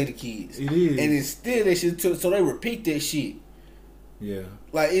dope to say to kids. It is. And it's still that shit so they repeat that shit. Yeah.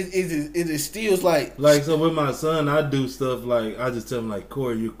 Like it instills like so with my son I do stuff like I just tell him like,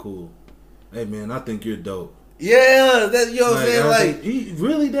 Corey, you're cool. Hey man, I think you're dope. Yeah, that, you know what I'm saying? Like, he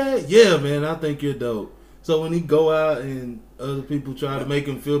really, Dad? Yeah, man, I think you're dope. So when he go out and other people try to make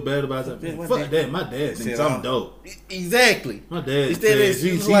him feel bad about something, fuck that. My dad thinks I'm dope. Exactly. My dad says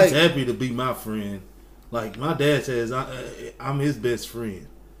he's happy to be my friend. Like my dad says I'm his best friend.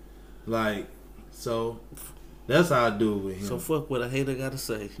 Like, so that's how I do it with him. So fuck what a hater gotta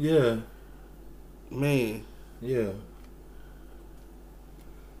say. Yeah. Man. Yeah.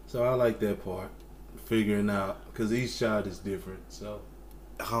 So I like that part. Figuring out, because each child is different, so.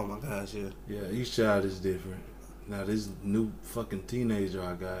 Oh my gosh, yeah. Yeah, each child is different. Now this new fucking teenager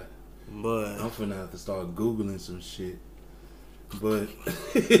I got, but I'm finna have to start Googling some shit. But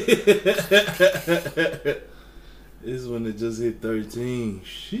this one that just hit 13.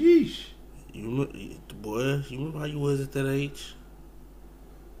 Sheesh. You remember how you was at that age?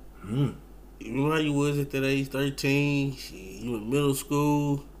 You remember how you was at that age, 13? You in middle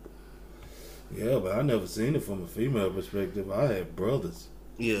school. Yeah, but I never seen it from a female perspective. I had brothers.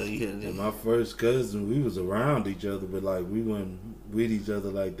 Yeah, yeah. And my first cousin, we was around each other, but like we weren't with each other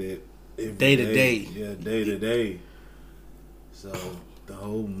like that. Day to day. Yeah, day to day. So the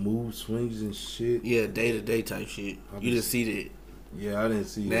whole mood swings and shit. Yeah, day-to-day type shit. You didn't see that. Yeah, I didn't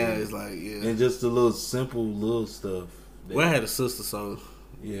see Now that. it's like, yeah. And just the little simple little stuff. Well, I had a sister, so.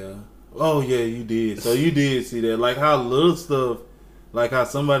 Yeah. Oh, yeah, you did. So you did see that. Like how little stuff, like how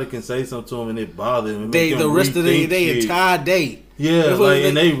somebody can say something to them and it bothers them. The rest of their entire day. Yeah, like,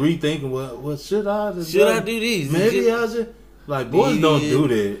 and they rethinking, well, should I do this? Maybe I should. Like, boys don't do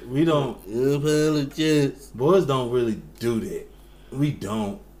that. We don't. Apologize. Boys don't really do that. We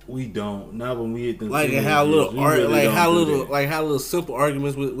don't. Not when we hit them. Like how little simple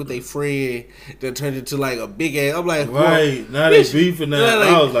arguments with their friend that turned into like a big ass. I'm like, right now they beefing now. Like,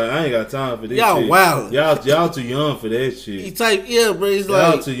 I was like, I ain't got time for this. Y'all shit. wild. Y'all too young for that shit. He type, yeah, bro. It's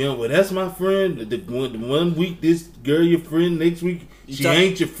y'all like too young. Well, that's my friend. The one week this girl your friend, next week she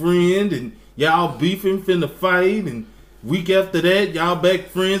ain't your friend, and y'all beefing, finna fight, and week after that y'all back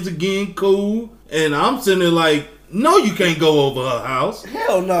friends again, cool. And I'm sitting there like, no, you can't go over her house.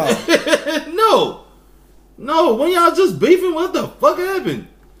 Hell no. No, when y'all just beefing, what the fuck happened?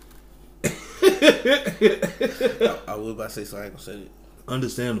 I was about to say something, I ain't gonna say it.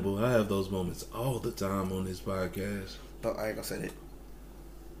 Understandable. I have those moments all the time on this podcast. No, I ain't gonna say that.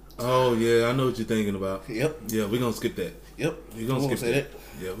 Oh, yeah, I know what you're thinking about. Yep. Yeah, we're gonna skip that. Yep. We're gonna skip say that.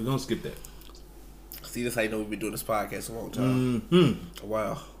 Yeah, we're gonna skip that. See, that's how you know we've been doing this podcast a long time. Mm-hmm.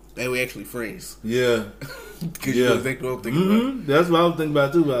 Wow. They were actually friends. Yeah. Because you know exactly what I'm thinking about. That's what I was thinking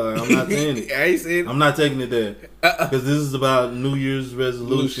about too. Like, I'm not saying it. I ain't saying it. I'm not taking it there. Because this is about New Year's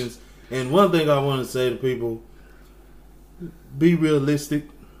resolutions. And one thing I want to say to people, be realistic.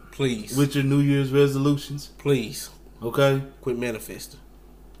 Please. With your New Year's resolutions. Please. Okay? Quit manifesting.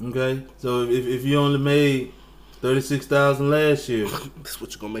 Okay? So if you only made $36,000 last year. That's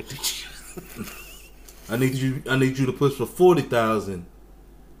what you're going to make this year. I need you to push for $40,000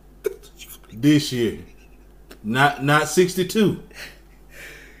 this year. Not 62.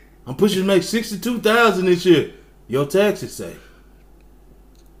 I'm pushing to make $62,000 this year. Your taxes say.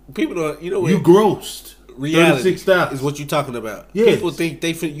 People don't, you know what? You grossed reality $36,000 is what you talking about. Yes. People think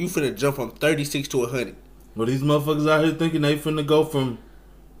you finna jump from 36 to 100. Well, these motherfuckers out here thinking they finna go from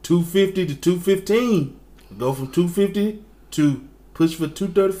 250 to 215. Go from 250 to push for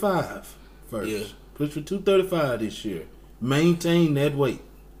 235 first. Yeah. Push for 235 this year. Maintain that weight.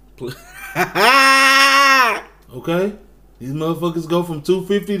 Okay? These motherfuckers go from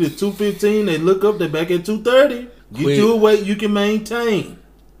 250 to 215. They look up, they back at 230. Get you a weight you can maintain.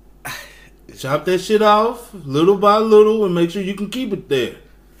 Chop that shit off little by little and make sure you can keep it there.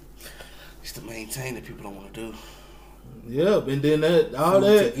 It's to maintain that people don't want to do. Yep, and then that all food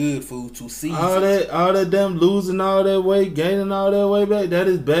that too good, food too seasoned. all that damn losing all that weight, gaining all that weight back, that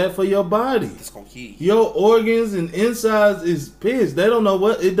is bad for your body. It's gonna kill you. Your organs and insides is pissed. They don't know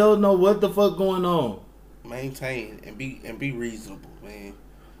what the fuck going on. Maintain and be reasonable, man.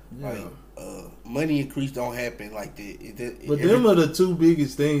 Yeah. Like money increase don't happen like that. But them are the two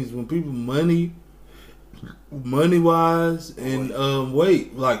biggest things when people money wise and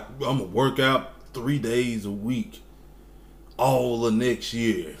weight. Like I'm gonna work out 3 days a week all of next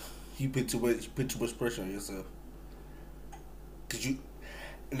year. You put too much pressure on yourself.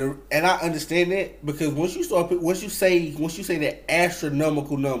 And I understand that because once you say that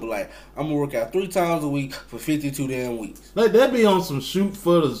astronomical number, like I'm gonna work out 3 times a week for 52 damn weeks. Like that be on some shoot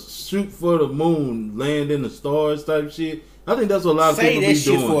for the moon, land in the stars type shit. I think that's what a lot of people be doing.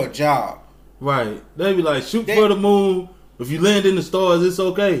 Say that shit for a job. Right. They be like, shoot for the moon. If you land in the stars, it's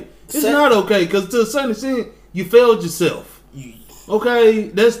okay. It's not okay because to a certain extent, you failed yourself. Okay,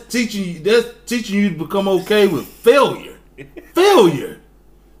 that's teaching you to become okay with failure. Failure.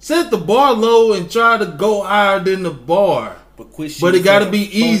 Set the bar low and try to go higher than the bar. But it gotta be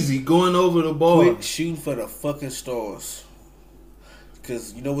easy going over the bar. Quit shooting for the fucking stars.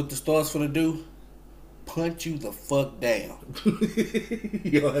 Because you know what the stars finna do? Punch you the fuck down.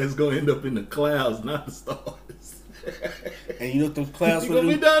 Your ass gonna end up in the clouds, not the stars. And you know what them clouds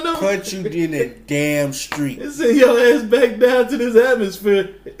finna do? Punch you in the damn street. Send your ass back down to this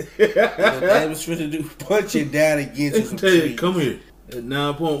atmosphere. The atmosphere to do? Punch it down against some trees. Come here. At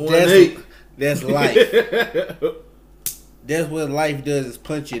 9.18. That's life. That's what life does, is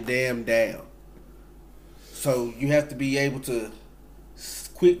punch you damn down. So you have to be able to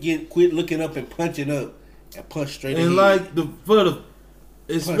quit looking up and punching up and punch straight ahead. And like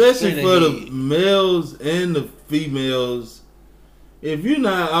especially for the males and the females, if you're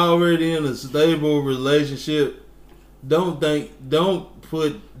not already in a stable relationship, don't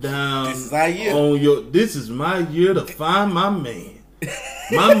put down this is our year. This is my year to find my man.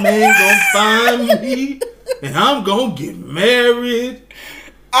 My man gonna find me, and I'm gonna get married.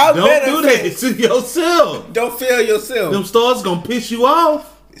 Don't do that to yourself. Don't fail yourself. Them stars gonna piss you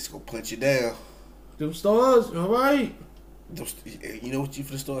off. It's gonna punch you down. Them stars, all right. You know what you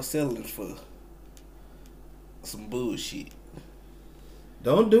finna start selling for? Some bullshit.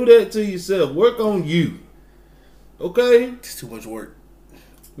 Don't do that to yourself. Work on you. Okay? It's too much work.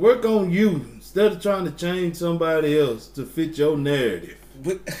 Work on you instead of trying to change somebody else to fit your narrative.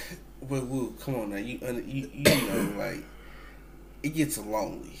 But come on now. You know, like, it gets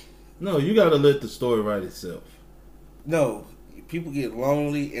lonely. No, you gotta let the story write itself. No, people get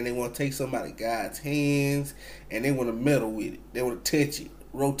lonely and they want to take somebody God's hands and they want to meddle with it. They want to touch it,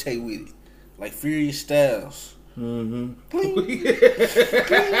 rotate with it, like Furious Styles. Mm-hmm.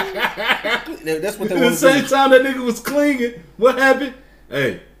 That's what they At want the to do. same time that nigga was clinging, what happened?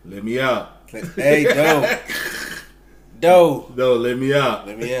 Hey, let me out. Hey, no, let me out.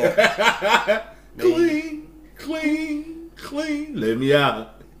 let me out. Clean. Let me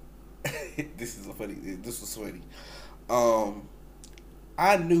out. This was funny.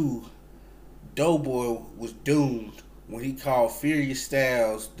 I knew Doughboy was doomed when he called Furious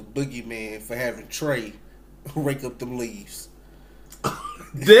Styles the boogeyman for having Trey rake up them leaves.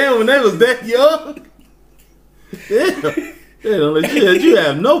 Damn, when they was that young. Damn. They don't let you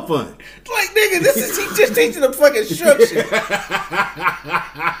have no fun. Like, nigga, he just teaching them fucking structure.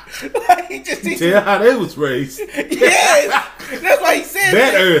 Like, he just teaching. Tell how they was raised. Yes, that's why he said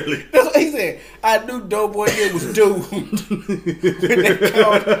that early. That's what he said. I knew Doughboy here was doomed when they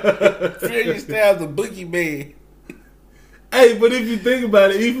called Furious Styles the boogeyman. Hey, but if you think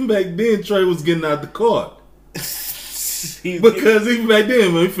about it, even back then, Trey was getting out the car. Because even back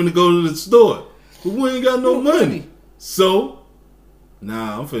then, man, we finna go to the store. But we ain't got no money. So,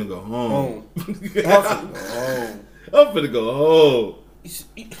 I'm finna go home. I'm finna go home.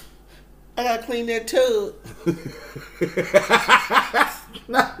 I gotta clean that tub.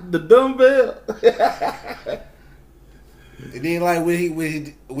 The dumbbell. And then, like,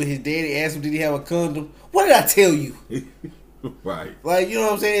 when his daddy asked him, did he have a condom? What did I tell you? Right. Like, you know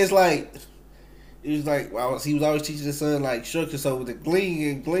what I'm saying? It's like, he was always teaching his son, like, structure. So with the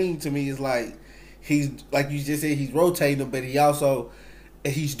glean to me is like, he's, like you just said, he's rotating them, but he's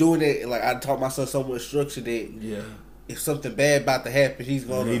doing it, like, I taught my son so much structure that if something bad about to happen, he's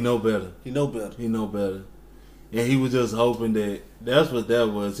going to. He know better. He know better. And he was just hoping that's what that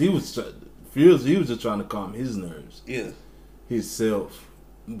was. He was just trying to calm his nerves. Yeah. Himself.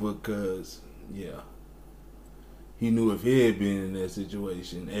 Because, he knew if he had been in that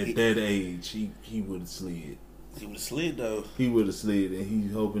situation at that age, he would have slid. He would have slid, though. He would have slid, and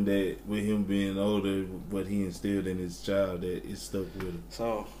he's hoping that with him being older, what he instilled in his child, that it stuck with him.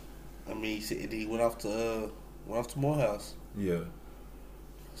 So, I mean, he went off to Morehouse. Yeah.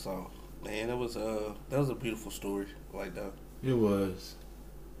 So, man, that was a beautiful story, like that. It was.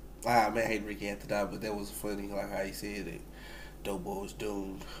 Man, I hate Ricky had to die, but that was funny, like how he said that Doughboy was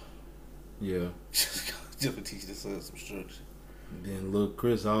doomed. Yeah. Just for teaching his son some structure. Then look,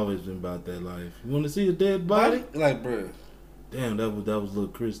 Chris always been about that life. You want to see a dead body? Like, bruh. Damn, that was little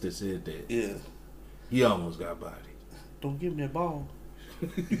Chris that said that. Yeah. He almost got bodied. Don't give him that ball.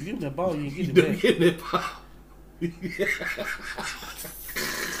 If you give him that ball, you ain't getting Don't it back. give him that ball.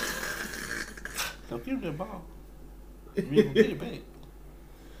 Don't give him that ball. You ain't gonna get it back.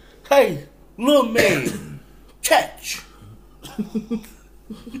 Hey, little man, catch.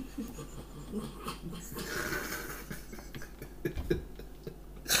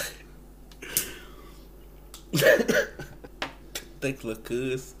 Thanks, little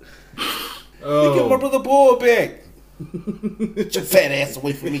cuz. You get my brother ball back. Get your fat ass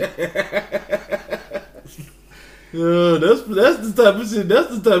away from me. That's the type of shit.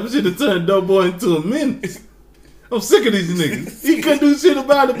 That's the type of shit that turned Doughboy into a menace. I'm sick of these niggas. He couldn't do shit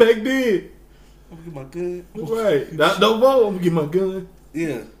about it back then. I'm gonna get my gun. Right. Not Doughboy. I'm gonna get my gun.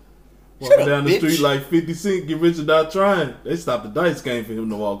 Yeah. Walking down the street like 50 Cent, get rich without trying. They stopped the dice game for him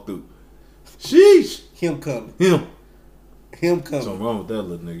to walk through. Sheesh. Him coming. Him coming. Something wrong with that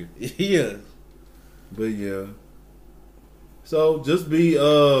little nigga. Yeah. But yeah. So just be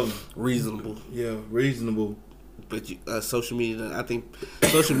reasonable. Yeah, reasonable. But social media, I think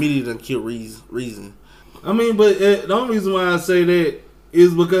social media doesn't kill reason. I mean, but the only reason why I say that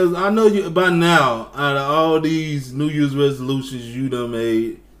is because I know you by now, out of all these New Year's resolutions you done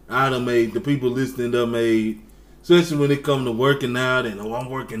made, I done made, the people listening done made, especially when it come to working out and I'm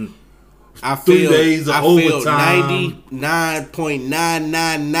working 3 days of overtime.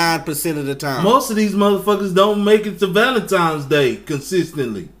 99.999% of the time. Most of these motherfuckers don't make it to Valentine's Day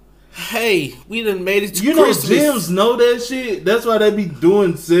consistently. Hey, we done made it to Christmas. You know gyms know that shit. That's why they be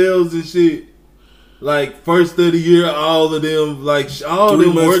doing sales and shit. like first of the year, all of them like all 3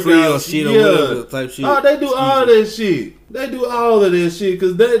 them months free or workouts, shit or whatever type shit. Oh, they do all that shit. They do all of that shit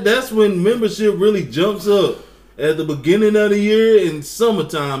because that's when membership really jumps up. At the beginning of the year and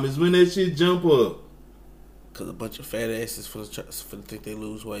summertime is when that shit jump up. Cause a bunch of fat asses for the think they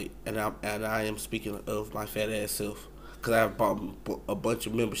lose weight, and I am speaking of my fat ass self. Cause I bought a bunch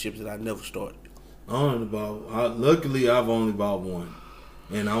of memberships that I never started. Luckily, I've only bought one,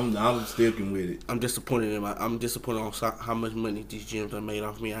 and I'm sticking with it. I'm disappointed on how much money these gyms done made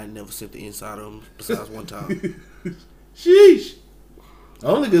off me. I never sent the inside of them besides one time. Sheesh. The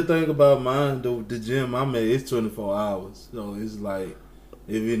only good thing about mine, the gym I'm at, it's 24 hours, so it's like.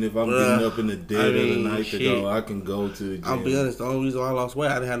 Even if I'm getting up in the dead of the night to go, I can go to the gym. I'll be honest, the only reason why I lost weight,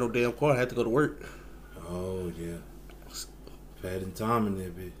 I didn't have no damn car. I had to go to work. Oh, yeah. Padding time in there,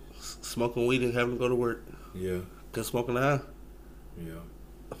 bitch. Smoking weed and having to go to work. Yeah. Cause smoking the house.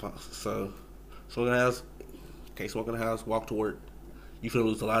 Yeah. So, smoking the house, can't smoke in the house, walk to work. You finna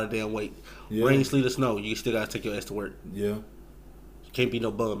lose a lot of damn weight. Yeah. Rain, sleet, or snow, you still gotta take your ass to work. Yeah. You can't be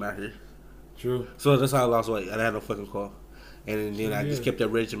no bum out here. True. So that's how I lost weight. I didn't have no fucking car. And then I just kept that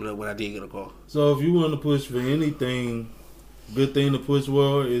regimen up when I did get a car. So if you want to push for anything, good thing to push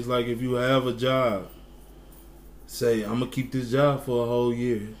for is like if you have a job, say, I'm going to keep this job for a whole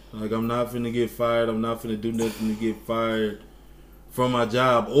year. Like I'm not finna get fired. I'm not finna do nothing to get fired from my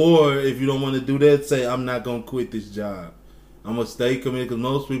job. Or if you don't want to do that, say, I'm not going to quit this job. I'm going to stay committed because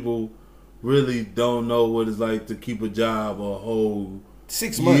most people really don't know what it's like to keep a job a whole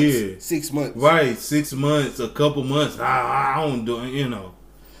 6 months. year. 6 months. Right, 6 months, a couple months. I don't do it, you know.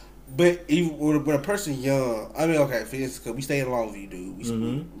 But even when a person young, I mean, okay, for instance, cause we stay in Longview, dude.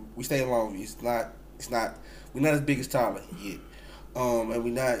 We stay in Longview. It's not. We're not as big as Tyler yet, and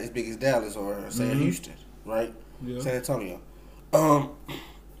we're not as big as Dallas or say Houston, right? Yeah. San Antonio.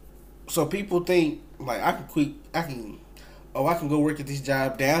 So people think like I can quit. I can go work at this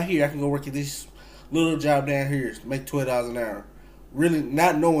job down here. I can go work at this little job down here, make $12 an hour. Really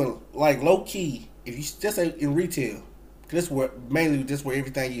not knowing, like low key, if you just say in retail, that's where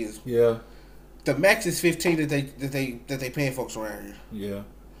everything is. Yeah. The max is 15 that they paying folks around here. Yeah.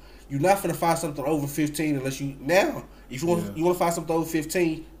 You're not gonna find something over 15 unless you now. If you want to find something over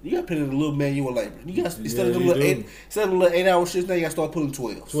 15, you got to put in a little manual labor. You got instead of the little 8-hour shifts, now you got to start pulling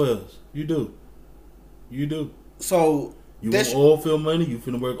 12s. 12s. You do. So. You want oil field money, you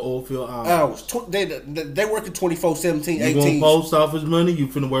finna work oil field hours. They working 24, 17, 18. You want post office money, you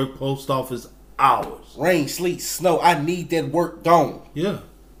finna work post office hours. Rain, sleet, snow, I need that work gone. Yeah.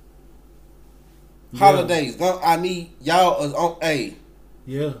 Holidays, I need y'all as on A.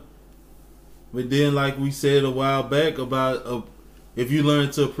 Yeah. But then like we said a while back about if you learn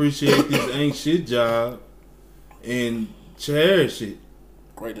to appreciate this ain't shit job and cherish it.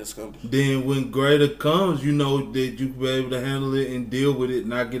 Then when greater comes, you know that you be able to handle it and deal with it,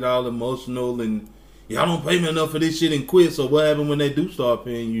 not get all emotional and y'all don't pay me enough for this shit and quit. So what happens when they do start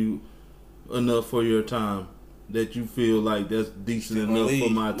paying you enough for your time that you feel like that's decent enough for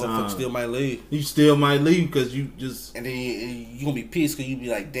my time? Still might leave. You still might leave because you just and then you gonna be pissed because you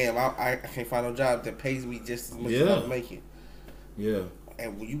be like, damn, I can't find no job that pays me just as much as I'm making. Yeah.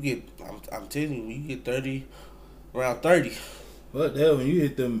 And when you get, I'm telling you, when you get around 30. What the hell, when you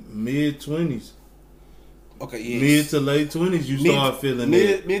hit the mid-20s. Okay, yes. Mid to late 20s, you start feeling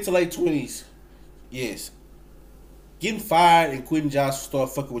it. Mid to late 20s, yes. Getting fired and quitting jobs start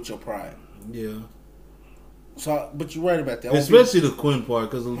fucking with your pride. Yeah. So, but you're right about that. Especially the quitting part,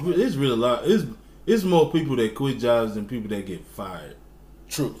 because it's really a lot. It's more people that quit jobs than people that get fired.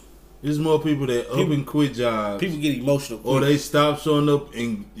 True. There's more people that up and quit jobs. People get emotional. Or they stop showing up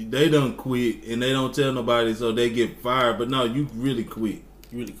and they done quit and they don't tell nobody so they get fired. But no, you really quit.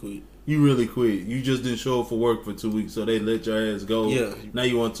 You really quit. You just didn't show up for work for 2 weeks so they let your ass go. Yeah. Now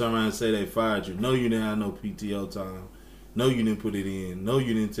you want to turn around and say they fired you. No, you didn't have no PTO time. No, you didn't put it in. No,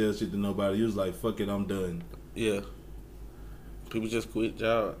 you didn't tell shit to nobody. You was like, fuck it, I'm done. Yeah. People just quit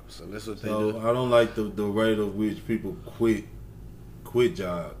jobs. And that's what they do. I don't like the rate of which people quit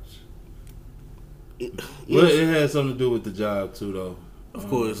jobs. Well, it has something to do with the job too, though. Of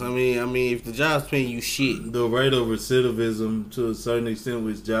course, I mean, if the job's paying you shit, the rate of recidivism to a certain extent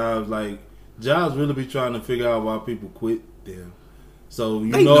with jobs really be trying to figure out why people quit them. So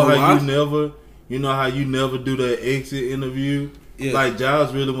you know how you never do that exit interview. Yeah. Like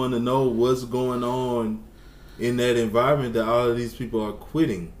jobs really want to know what's going on in that environment that all of these people are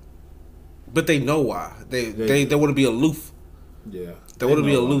quitting. But they know why. They want to be aloof. Yeah, they want to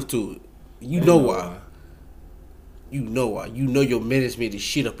be aloof to it. You know why. You know why. You know your management is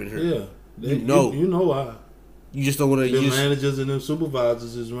shit up in here. Yeah. You know. You know why. You just don't want to. The managers and them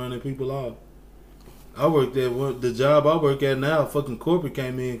supervisors is running people off. I worked at the job I work at now. Fucking corporate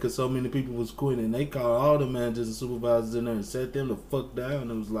came in because so many people was quitting. And they called all the managers and supervisors in there and sat them the fuck down.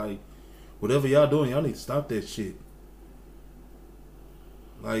 And it was like, whatever y'all doing, y'all need to stop that shit.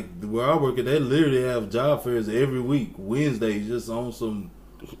 Like where I work at, they literally have job fairs every week. Wednesdays, just on some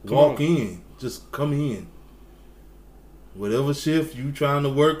walk in, just come in. Whatever shift you trying to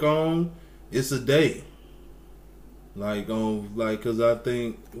work on, it's a day. Cause I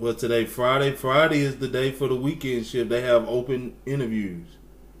think today Friday. Friday is the day for the weekend shift. They have open interviews.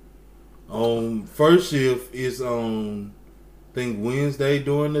 On first shift is on I think Wednesday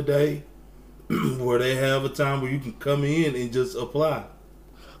during the day, where they have a time where you can come in and just apply.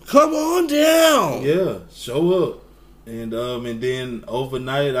 Come on down. Yeah, show up, and then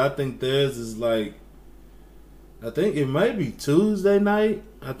overnight I think theirs is like. I think it might be Tuesday night.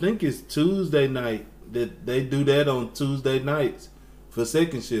 I think it's Tuesday night that they do that on Tuesday nights for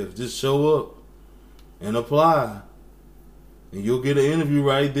second shift. Just show up and apply. And you'll get an interview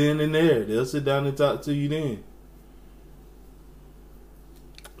right then and there. They'll sit down and talk to you then.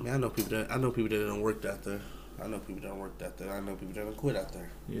 Man, I know people that don't work out there. I know people that don't work out there. I know people that don't quit out there.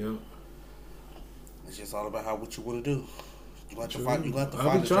 Yeah. It's just all about what you want to do. You got to find I've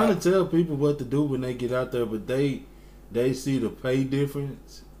been trying to tell people what to do when they get out there, but they see the pay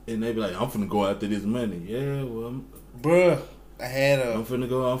difference and they be like, I'm finna go after this money. Yeah, well, bruh, I'm finna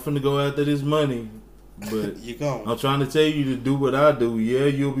go after this money. But you go. I'm trying to tell you to do what I do. Yeah,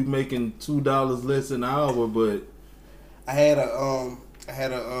 you'll be making $2 less an hour, but I had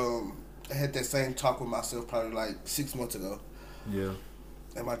that same talk with myself probably like 6 months ago. Yeah.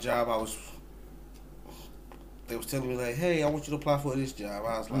 At my job, they was telling me like, hey, I want you to apply for this job.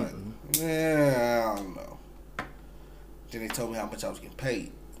 I was like, I don't know. Then they told me how much I was getting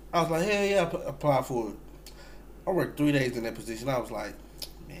paid. I was like, hell yeah, apply for it. I worked 3 days in that position. I was like,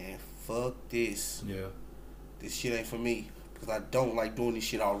 man, fuck this. Yeah. This shit ain't for me because I don't like doing this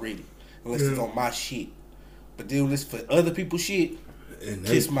shit already unless it's on my shit. But doing this for other people's shit, and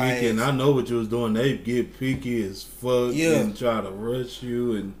they picky, and I know what you was doing. They get picky as fuck and try to rush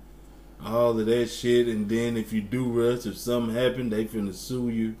you and all of that shit. And then if you do rush, if something happened, they finna sue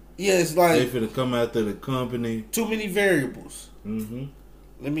you. Yeah, it's like they finna come after the company. Too many variables. Mm-hmm.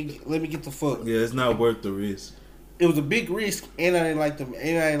 Let me get the fuck. Yeah, it's not worth the risk. It was a big risk, and I didn't like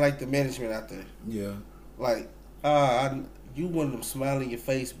the management out there. Yeah. Like, you want them smiling in your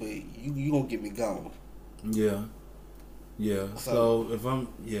face, but you gonna get me gone. Yeah. Yeah. So if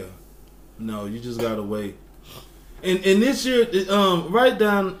no, you just gotta wait. And this year, write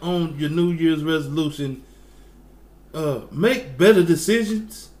down on your New Year's resolution. Make better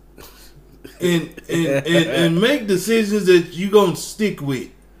decisions, and make decisions that you gonna stick with.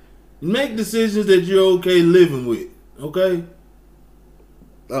 Make decisions that you're okay living with. Okay.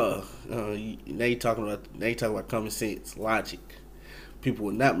 Now you talking about common sense, logic. People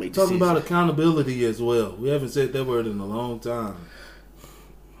will not make talking decisions. about accountability as well. We haven't said that word in a long time.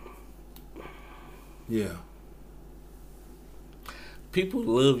 Yeah. People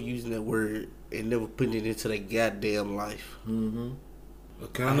love using that word and never putting it into their goddamn life. Mm-hmm.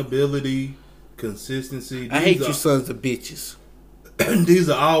 Accountability, consistency. I hate you sons of bitches. These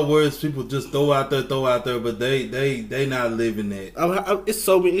are all words people just throw out there, but they not living that. It's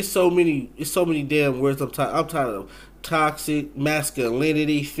so many damn words. I'm tired of toxic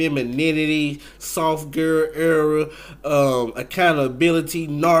masculinity, femininity, soft girl era, accountability,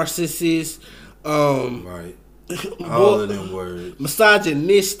 narcissist, right. All of them words.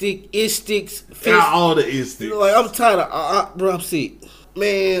 Misogynistic, istics. All the istics. Like, I'm tired of, bro, I'm sick.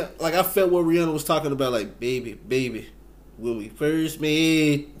 Man, like, I felt what Rihanna was talking about, like, baby, when we first met.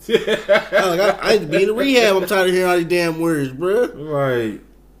 I had to be in the rehab. I'm tired of hearing all these damn words, bro. Right.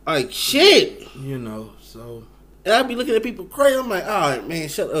 Like, shit. You know, so. And I be looking at people crazy. I'm like, all right, man,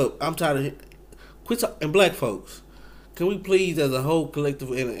 shut up. I'm tired of quit talking. And black folks, can we please, as a whole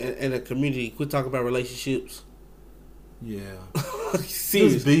collective and a community, quit talking about relationships? Yeah. Seriously.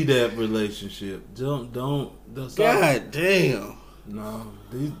 Just be that relationship. Don't. God damn. No,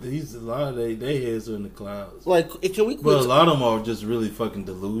 these a lot of they heads are in the clouds. Like, can we quit? But a lot of them are just really fucking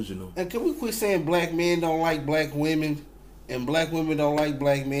delusional. And can we quit saying black men don't like black women, and black women don't like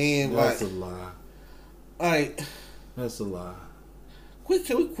black men? That's a lie. Alright. That's a lie.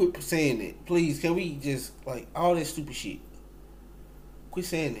 Can we quit saying it? Please, can we just, like, all that stupid shit? Quit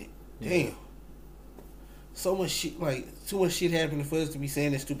saying it. Yeah. Damn. So much shit, like, too much shit happening for us to be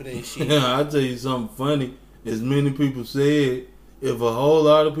saying that stupid ass shit. I'll tell you something funny. As many people said, if a whole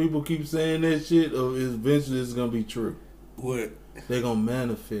lot of people keep saying that shit, eventually it's going to be true. What? They're going to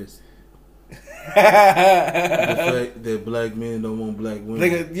manifest. The fact that black men don't want black women.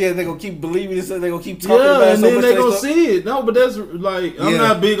 They gonna keep believing this. They gonna keep talking about it. Yeah, and so then much they gonna see it. No, but that's like I'm Yeah.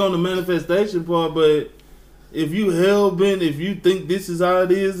 not big on the manifestation part, but if you hell bent, if you think this is how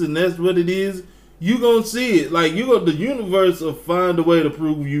it is and that's what it is, you gonna see it. Like the universe will find a way to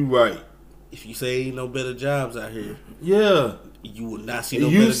prove you right. If you say ain't no better jobs out here, Yeah. you will not see no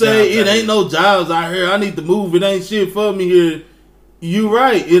If better you jobs say it out ain't here. no jobs out here, I need to move. It ain't shit for me here. You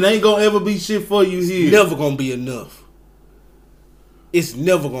right. It ain't gonna ever be shit for you here. Never gonna be enough. It's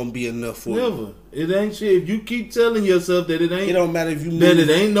never gonna be enough for you. Never. It ain't shit. If you keep telling yourself that it ain't, It don't matter if you that move.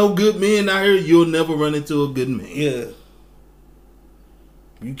 it ain't no good men out here, you'll never run into a good man. Yeah.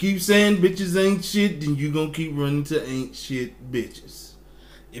 You keep saying bitches ain't shit, then you gonna keep running to ain't shit bitches.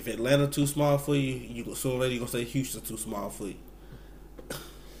 If Atlanta too small for you, sooner or later you gonna say Houston too small for you.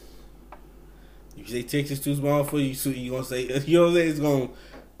 If you say Texas too small for you, so you gonna say it's gonna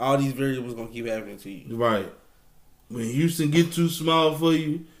all these variables gonna keep happening to you. Right. When Houston get too small for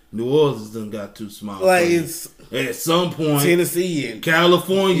you, New Orleans done got too small. Like for you. it's At some point, Tennessee and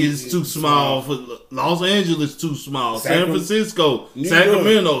California is too small for Los Angeles. Too small. San Francisco, New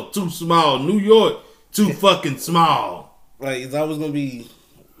Sacramento, too small. New York, too fucking small. like it's always gonna be,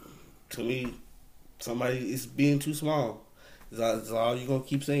 to me, somebody is being too small. That's all you're gonna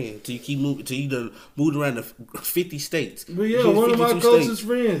keep saying till you keep moving. Till you done moved around to 50 states. But yeah, one of my 52 closest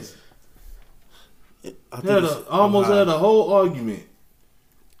friends almost had a whole argument.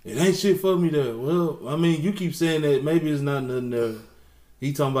 It ain't shit for me there. Well, I mean, you keep saying that maybe it's not nothing there.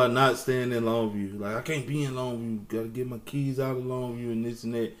 He talking about not staying in Longview. Like, I can't be in Longview. Gotta get my keys out of Longview and this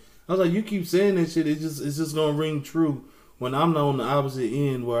and that. I was like, you keep saying that shit. It's just gonna ring true when I'm on the opposite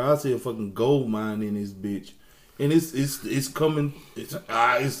end where I see a fucking gold mine in this bitch, and it's coming.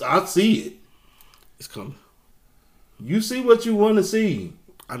 I see it. It's coming. You see what you want to see,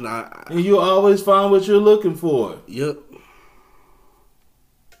 I'm not. and you'll always find what you're looking for. Yep.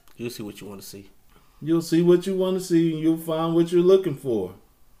 You'll see what you want to see. You'll see what you want to see, and you'll find what you're looking for.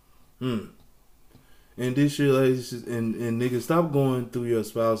 And this shit, ladies and niggas, stop going through your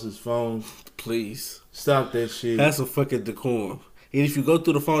spouse's phone. Please. Stop that shit. That's a fucking decorum. And if you go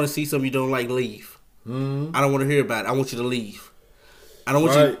through the phone and see something you don't like, leave. Mm-hmm. I don't want to hear about it. I want you to leave. I don't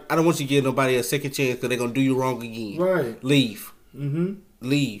want you to give nobody a second chance because they're gonna do you wrong again. Right. Leave. Mm-hmm.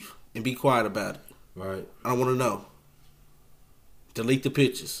 Leave and be quiet about it. Right. I don't want to know. Delete the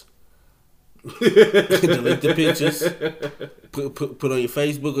pictures. Delete the pictures. Put on your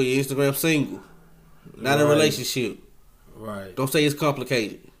Facebook or your Instagram single. Not a relationship. Right. Don't say it's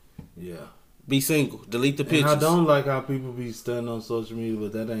complicated. Yeah. Be single. Delete the pictures. And I don't like how people be studying on social media,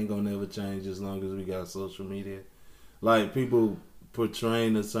 but that ain't gonna never change as long as we got social media. Like, people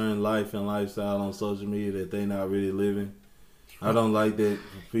portraying a certain life and lifestyle on social media that they not really living. I don't like that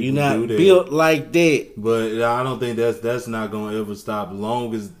people You're not do that. built like that. But I don't think that's not gonna ever stop. As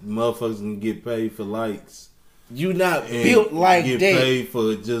long as motherfuckers can get paid for likes, You not and built like get that. paid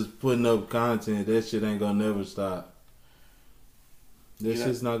for just putting up content. That shit ain't gonna never stop. That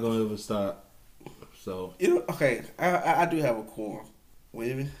shit's not gonna ever stop. So Okay, I do have a quorum.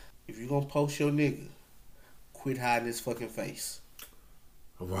 Women, if you gonna post your nigga, quit hiding his fucking face.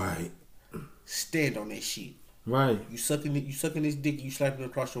 right, Stand on that shit. right, You sucking this dick, you slapping it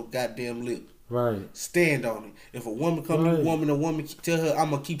across your goddamn lip. right, Stand on it. If a woman come to Right. a woman tell her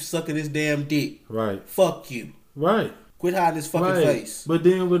I'm gonna keep sucking this damn dick. right, Fuck you. right. Quit hiding his fucking Right. face. But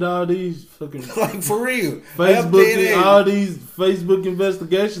then with all these fucking Like for real. Facebook and all these Facebook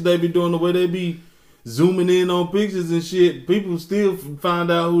investigations they be doing, the way they be zooming in on pictures and shit, people still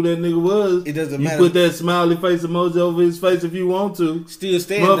find out who that nigga was. It doesn't you matter. put that smiley face emoji over his face if you want to. Still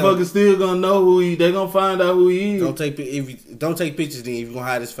stand on Motherfuckers it. still gonna know who he. They gonna find out who he is. Don't take pictures then if you gonna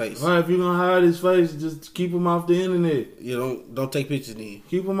hide his face. All right, if you gonna hide his face, just keep him off the internet. You don't take pictures then.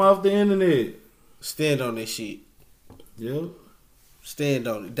 Keep him off the internet. Stand on that shit. Yep. Stand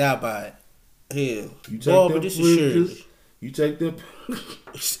on it. Die by it. Hell. You take Barbara, them this is Shirley. pictures. You take them.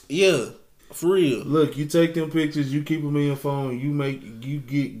 Yeah. For real. Look, you take them pictures. You keep them in your phone.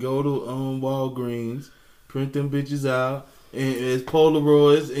 Go to Walgreens, print them bitches out, and as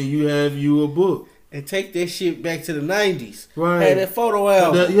Polaroids, and you have you a book. And take that shit back to the 90s. Right. Had that photo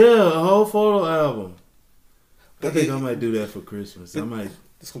album. Yeah, a whole photo album. I But think I might do that for Christmas. I might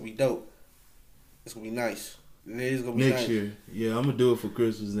It's gonna be dope. It's gonna be nice. It is gonna be next nice. year. Yeah, I'm gonna do it for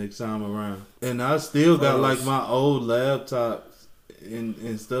Christmas next time around. And I still got like my old laptops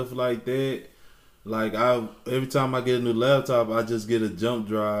and stuff like that. Like every time I get a new laptop, I just get a jump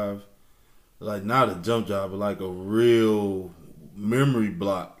drive. Like not a jump drive, but like a real memory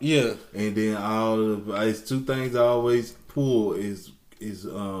block. Yeah. And then it's two things I always pull is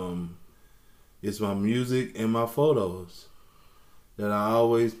It's my music and my photos that I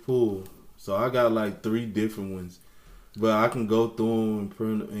always pull. So I got like 3 different ones. But I can go through them and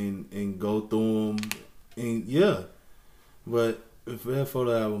print and go through them. And yeah. But if that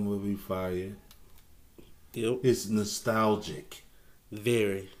photo album would be fire. Yep. It's nostalgic.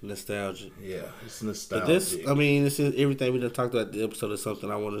 Very nostalgic. Yeah, it's nostalgic. But this, I mean, this is everything we done talked about. The episode is something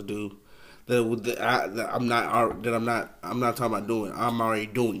I want to do. I'm not talking about doing. I'm already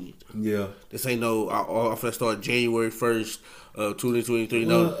doing it. Yeah. This ain't no. I'm gonna start January 1st, 2023.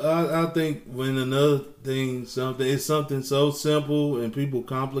 Well, No. I think when another thing, it's something so simple and people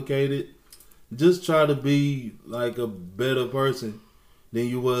complicate it. Just try to be like a better person than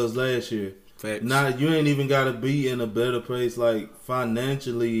you was last year. Facts. You ain't even got to be in a better place like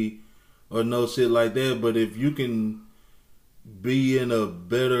financially or no shit like that. But if you can be in a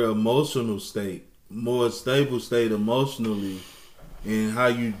better emotional state, more stable state emotionally, and how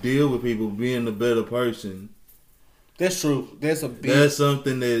you deal with people, being a better person. That's true. That's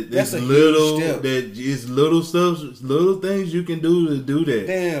something that's is a little. huge step. That is little stuff, little things you can do to do that.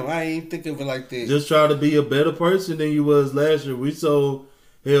 Damn, I ain't think of it like that. Just try to be a better person than you was last year. We so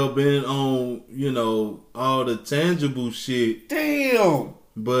hell bent on, all the tangible shit. Damn.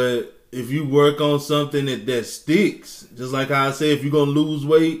 But if you work on something that sticks, just like how I said, if you're gonna lose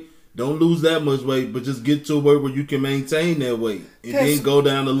weight, don't lose that much weight, but just get to a weight where you can maintain that weight and then go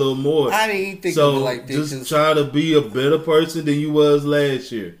down a little more. I didn't think of it like this. Just try to be a better person than you was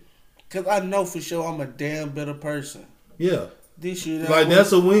last year. Cause I know for sure I'm a damn better person. Yeah. This year,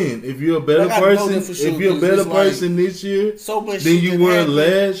 that's a win. If you're a better person, sure, if you're a better person this year than you were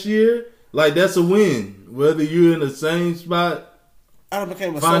last year, that's a win. Whether you're in the same spot, I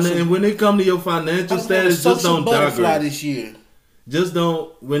became a social. And when it come to your financial status, just don't digress. This year. Just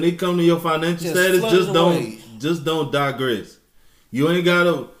don't. When it come to your financial status, just don't digress. You ain't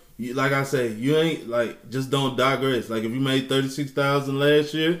gotta. Like I say, you ain't just don't digress. Like if you made $36,000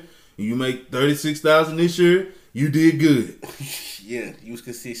 last year, and you make $36,000 this year, you did good. Yeah, you was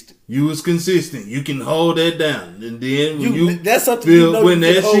consistent. You can hold that down, and then when that's something when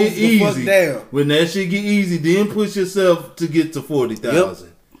that shit easy, when that shit get easy, then push yourself to get to 40,000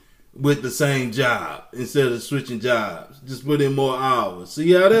 with the same job instead of switching jobs. Just put in more hours.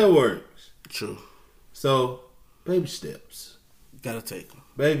 See how that works. True. So baby steps. Gotta take them.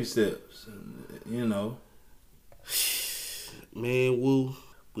 Baby steps. Man, Woo.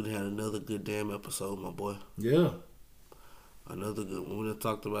 We had another good damn episode, my boy. Yeah. Another good one. We done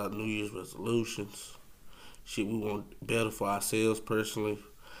talked about New Year's resolutions. Shit we want better for ourselves personally,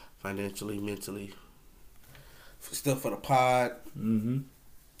 financially, mentally. Stuff for the pod. Mm-hmm.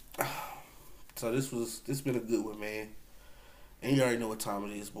 So this been a good one, man. And you already know what time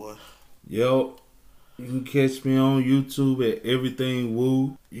it is, boy. Yo, you can catch me on YouTube at Everything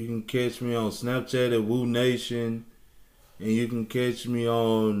Woo. You can catch me on Snapchat at Woo Nation. And you can catch me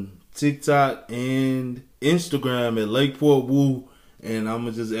on TikTok and Instagram at Lakeport Woo. And I'm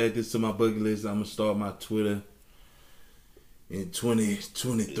going to just add this to my bucket list. I'm going to start my Twitter in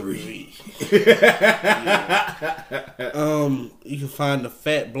 2023. You can find the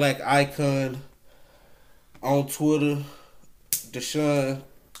Fat Black Icon on Twitter. Deshaun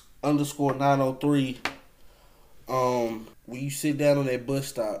 _903. When you sit down on that bus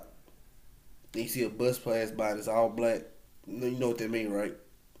stop, and you see a bus pass by and it's all black. You know what that mean, right?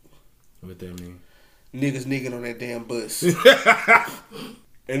 What that mean? Niggas nigging on that damn bus. And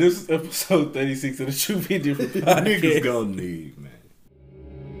this is episode 36 of the True Be Different podcast. Niggas gonna need, man.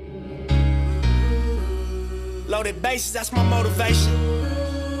 Loaded bases, that's my motivation.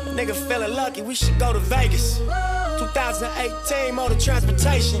 Nigga feeling lucky, we should go to Vegas. 2018 motor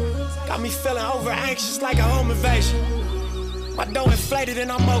transportation. Got me feeling over anxious like a home invasion. My dough inflated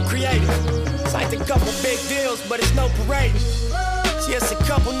and I'm more creative. Signed a couple big deals, but it's no parade. See, it's a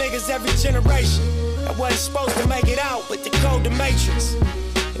couple niggas every generation that wasn't supposed to make it out, but they code the matrix.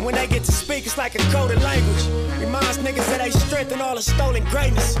 And when they get to speak, it's like a coded language. Reminds niggas that they strength and all the stolen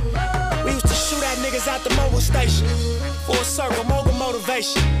greatness. We used to shoot at niggas at the mobile station. Full circle, mogul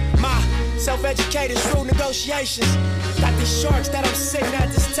motivation. My self-educated, shrewd negotiations. Got these sharks that I'm sitting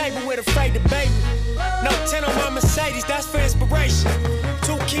at this table with afraid to bait me. No 10 on my Mercedes, that's for inspiration.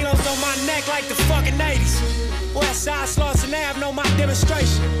 2 kilos on my neck like the fucking 80s. Westside Slauson Ave know my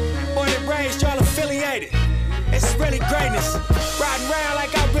demonstration. Born and raised, y'all affiliated. It's really greatness. Riding around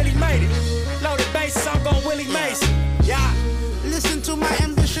like I really made it. Loaded bases, I'm gon' Willie Mason. Yeah. Listen to my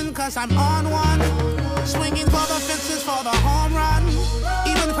ambition, cause I'm on one. Swinging for the fences for the home run.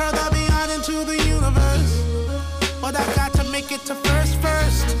 Even further beyond into the universe. But I've got to make it to first.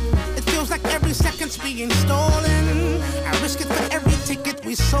 It feels like every second's being stolen. I risk it for every ticket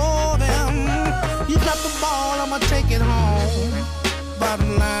we sold them. the ball, I'ma take it home.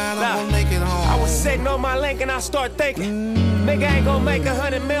 Bottom line, I'm gonna make it home. I was sitting on my link and I start thinking, nigga ain't gonna make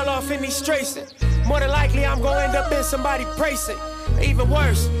 100 mil off in these streets. More than likely, I'm gonna end up in somebody precinct. Even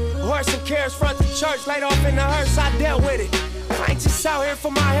worse, horse and carriage front the church, laid off in the hearse, I dealt with it. I ain't just out here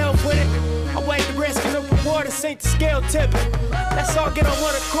for my health with it. I weighed the risk and the reward and sink the scale tipping. Let's all get on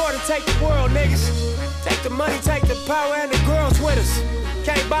one accord and take the world, niggas. Take the money, take the power, and the girls with us.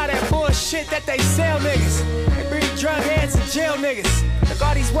 Can't buy that bullshit that they sell, niggas. They breed drug heads and jail niggas. Look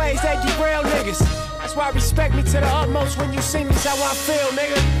all these ways they derail niggas. That's why respect me to the utmost when you see me, it's how I feel,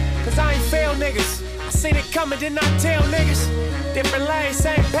 nigga. Cause I ain't fail niggas. I seen it coming, did not tell niggas. Different lanes,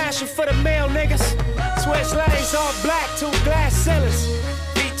 same passion for the male niggas. Switch lanes, all black, 2 glass ceilings.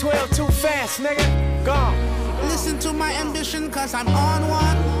 V12 too fast, nigga. Gone. Listen to my ambition, cause I'm on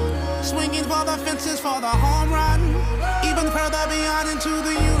one. Swinging for the fences for the home run. Even further beyond into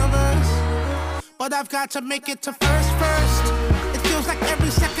the universe. But I've got to make it to first. It feels like every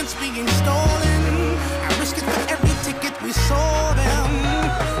second's being stolen. I risk it for every ticket we sold them.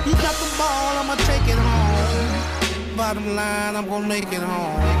 You got the ball, I'ma take it home. Bottom line, I'm gonna make it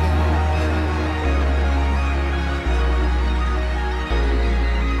home.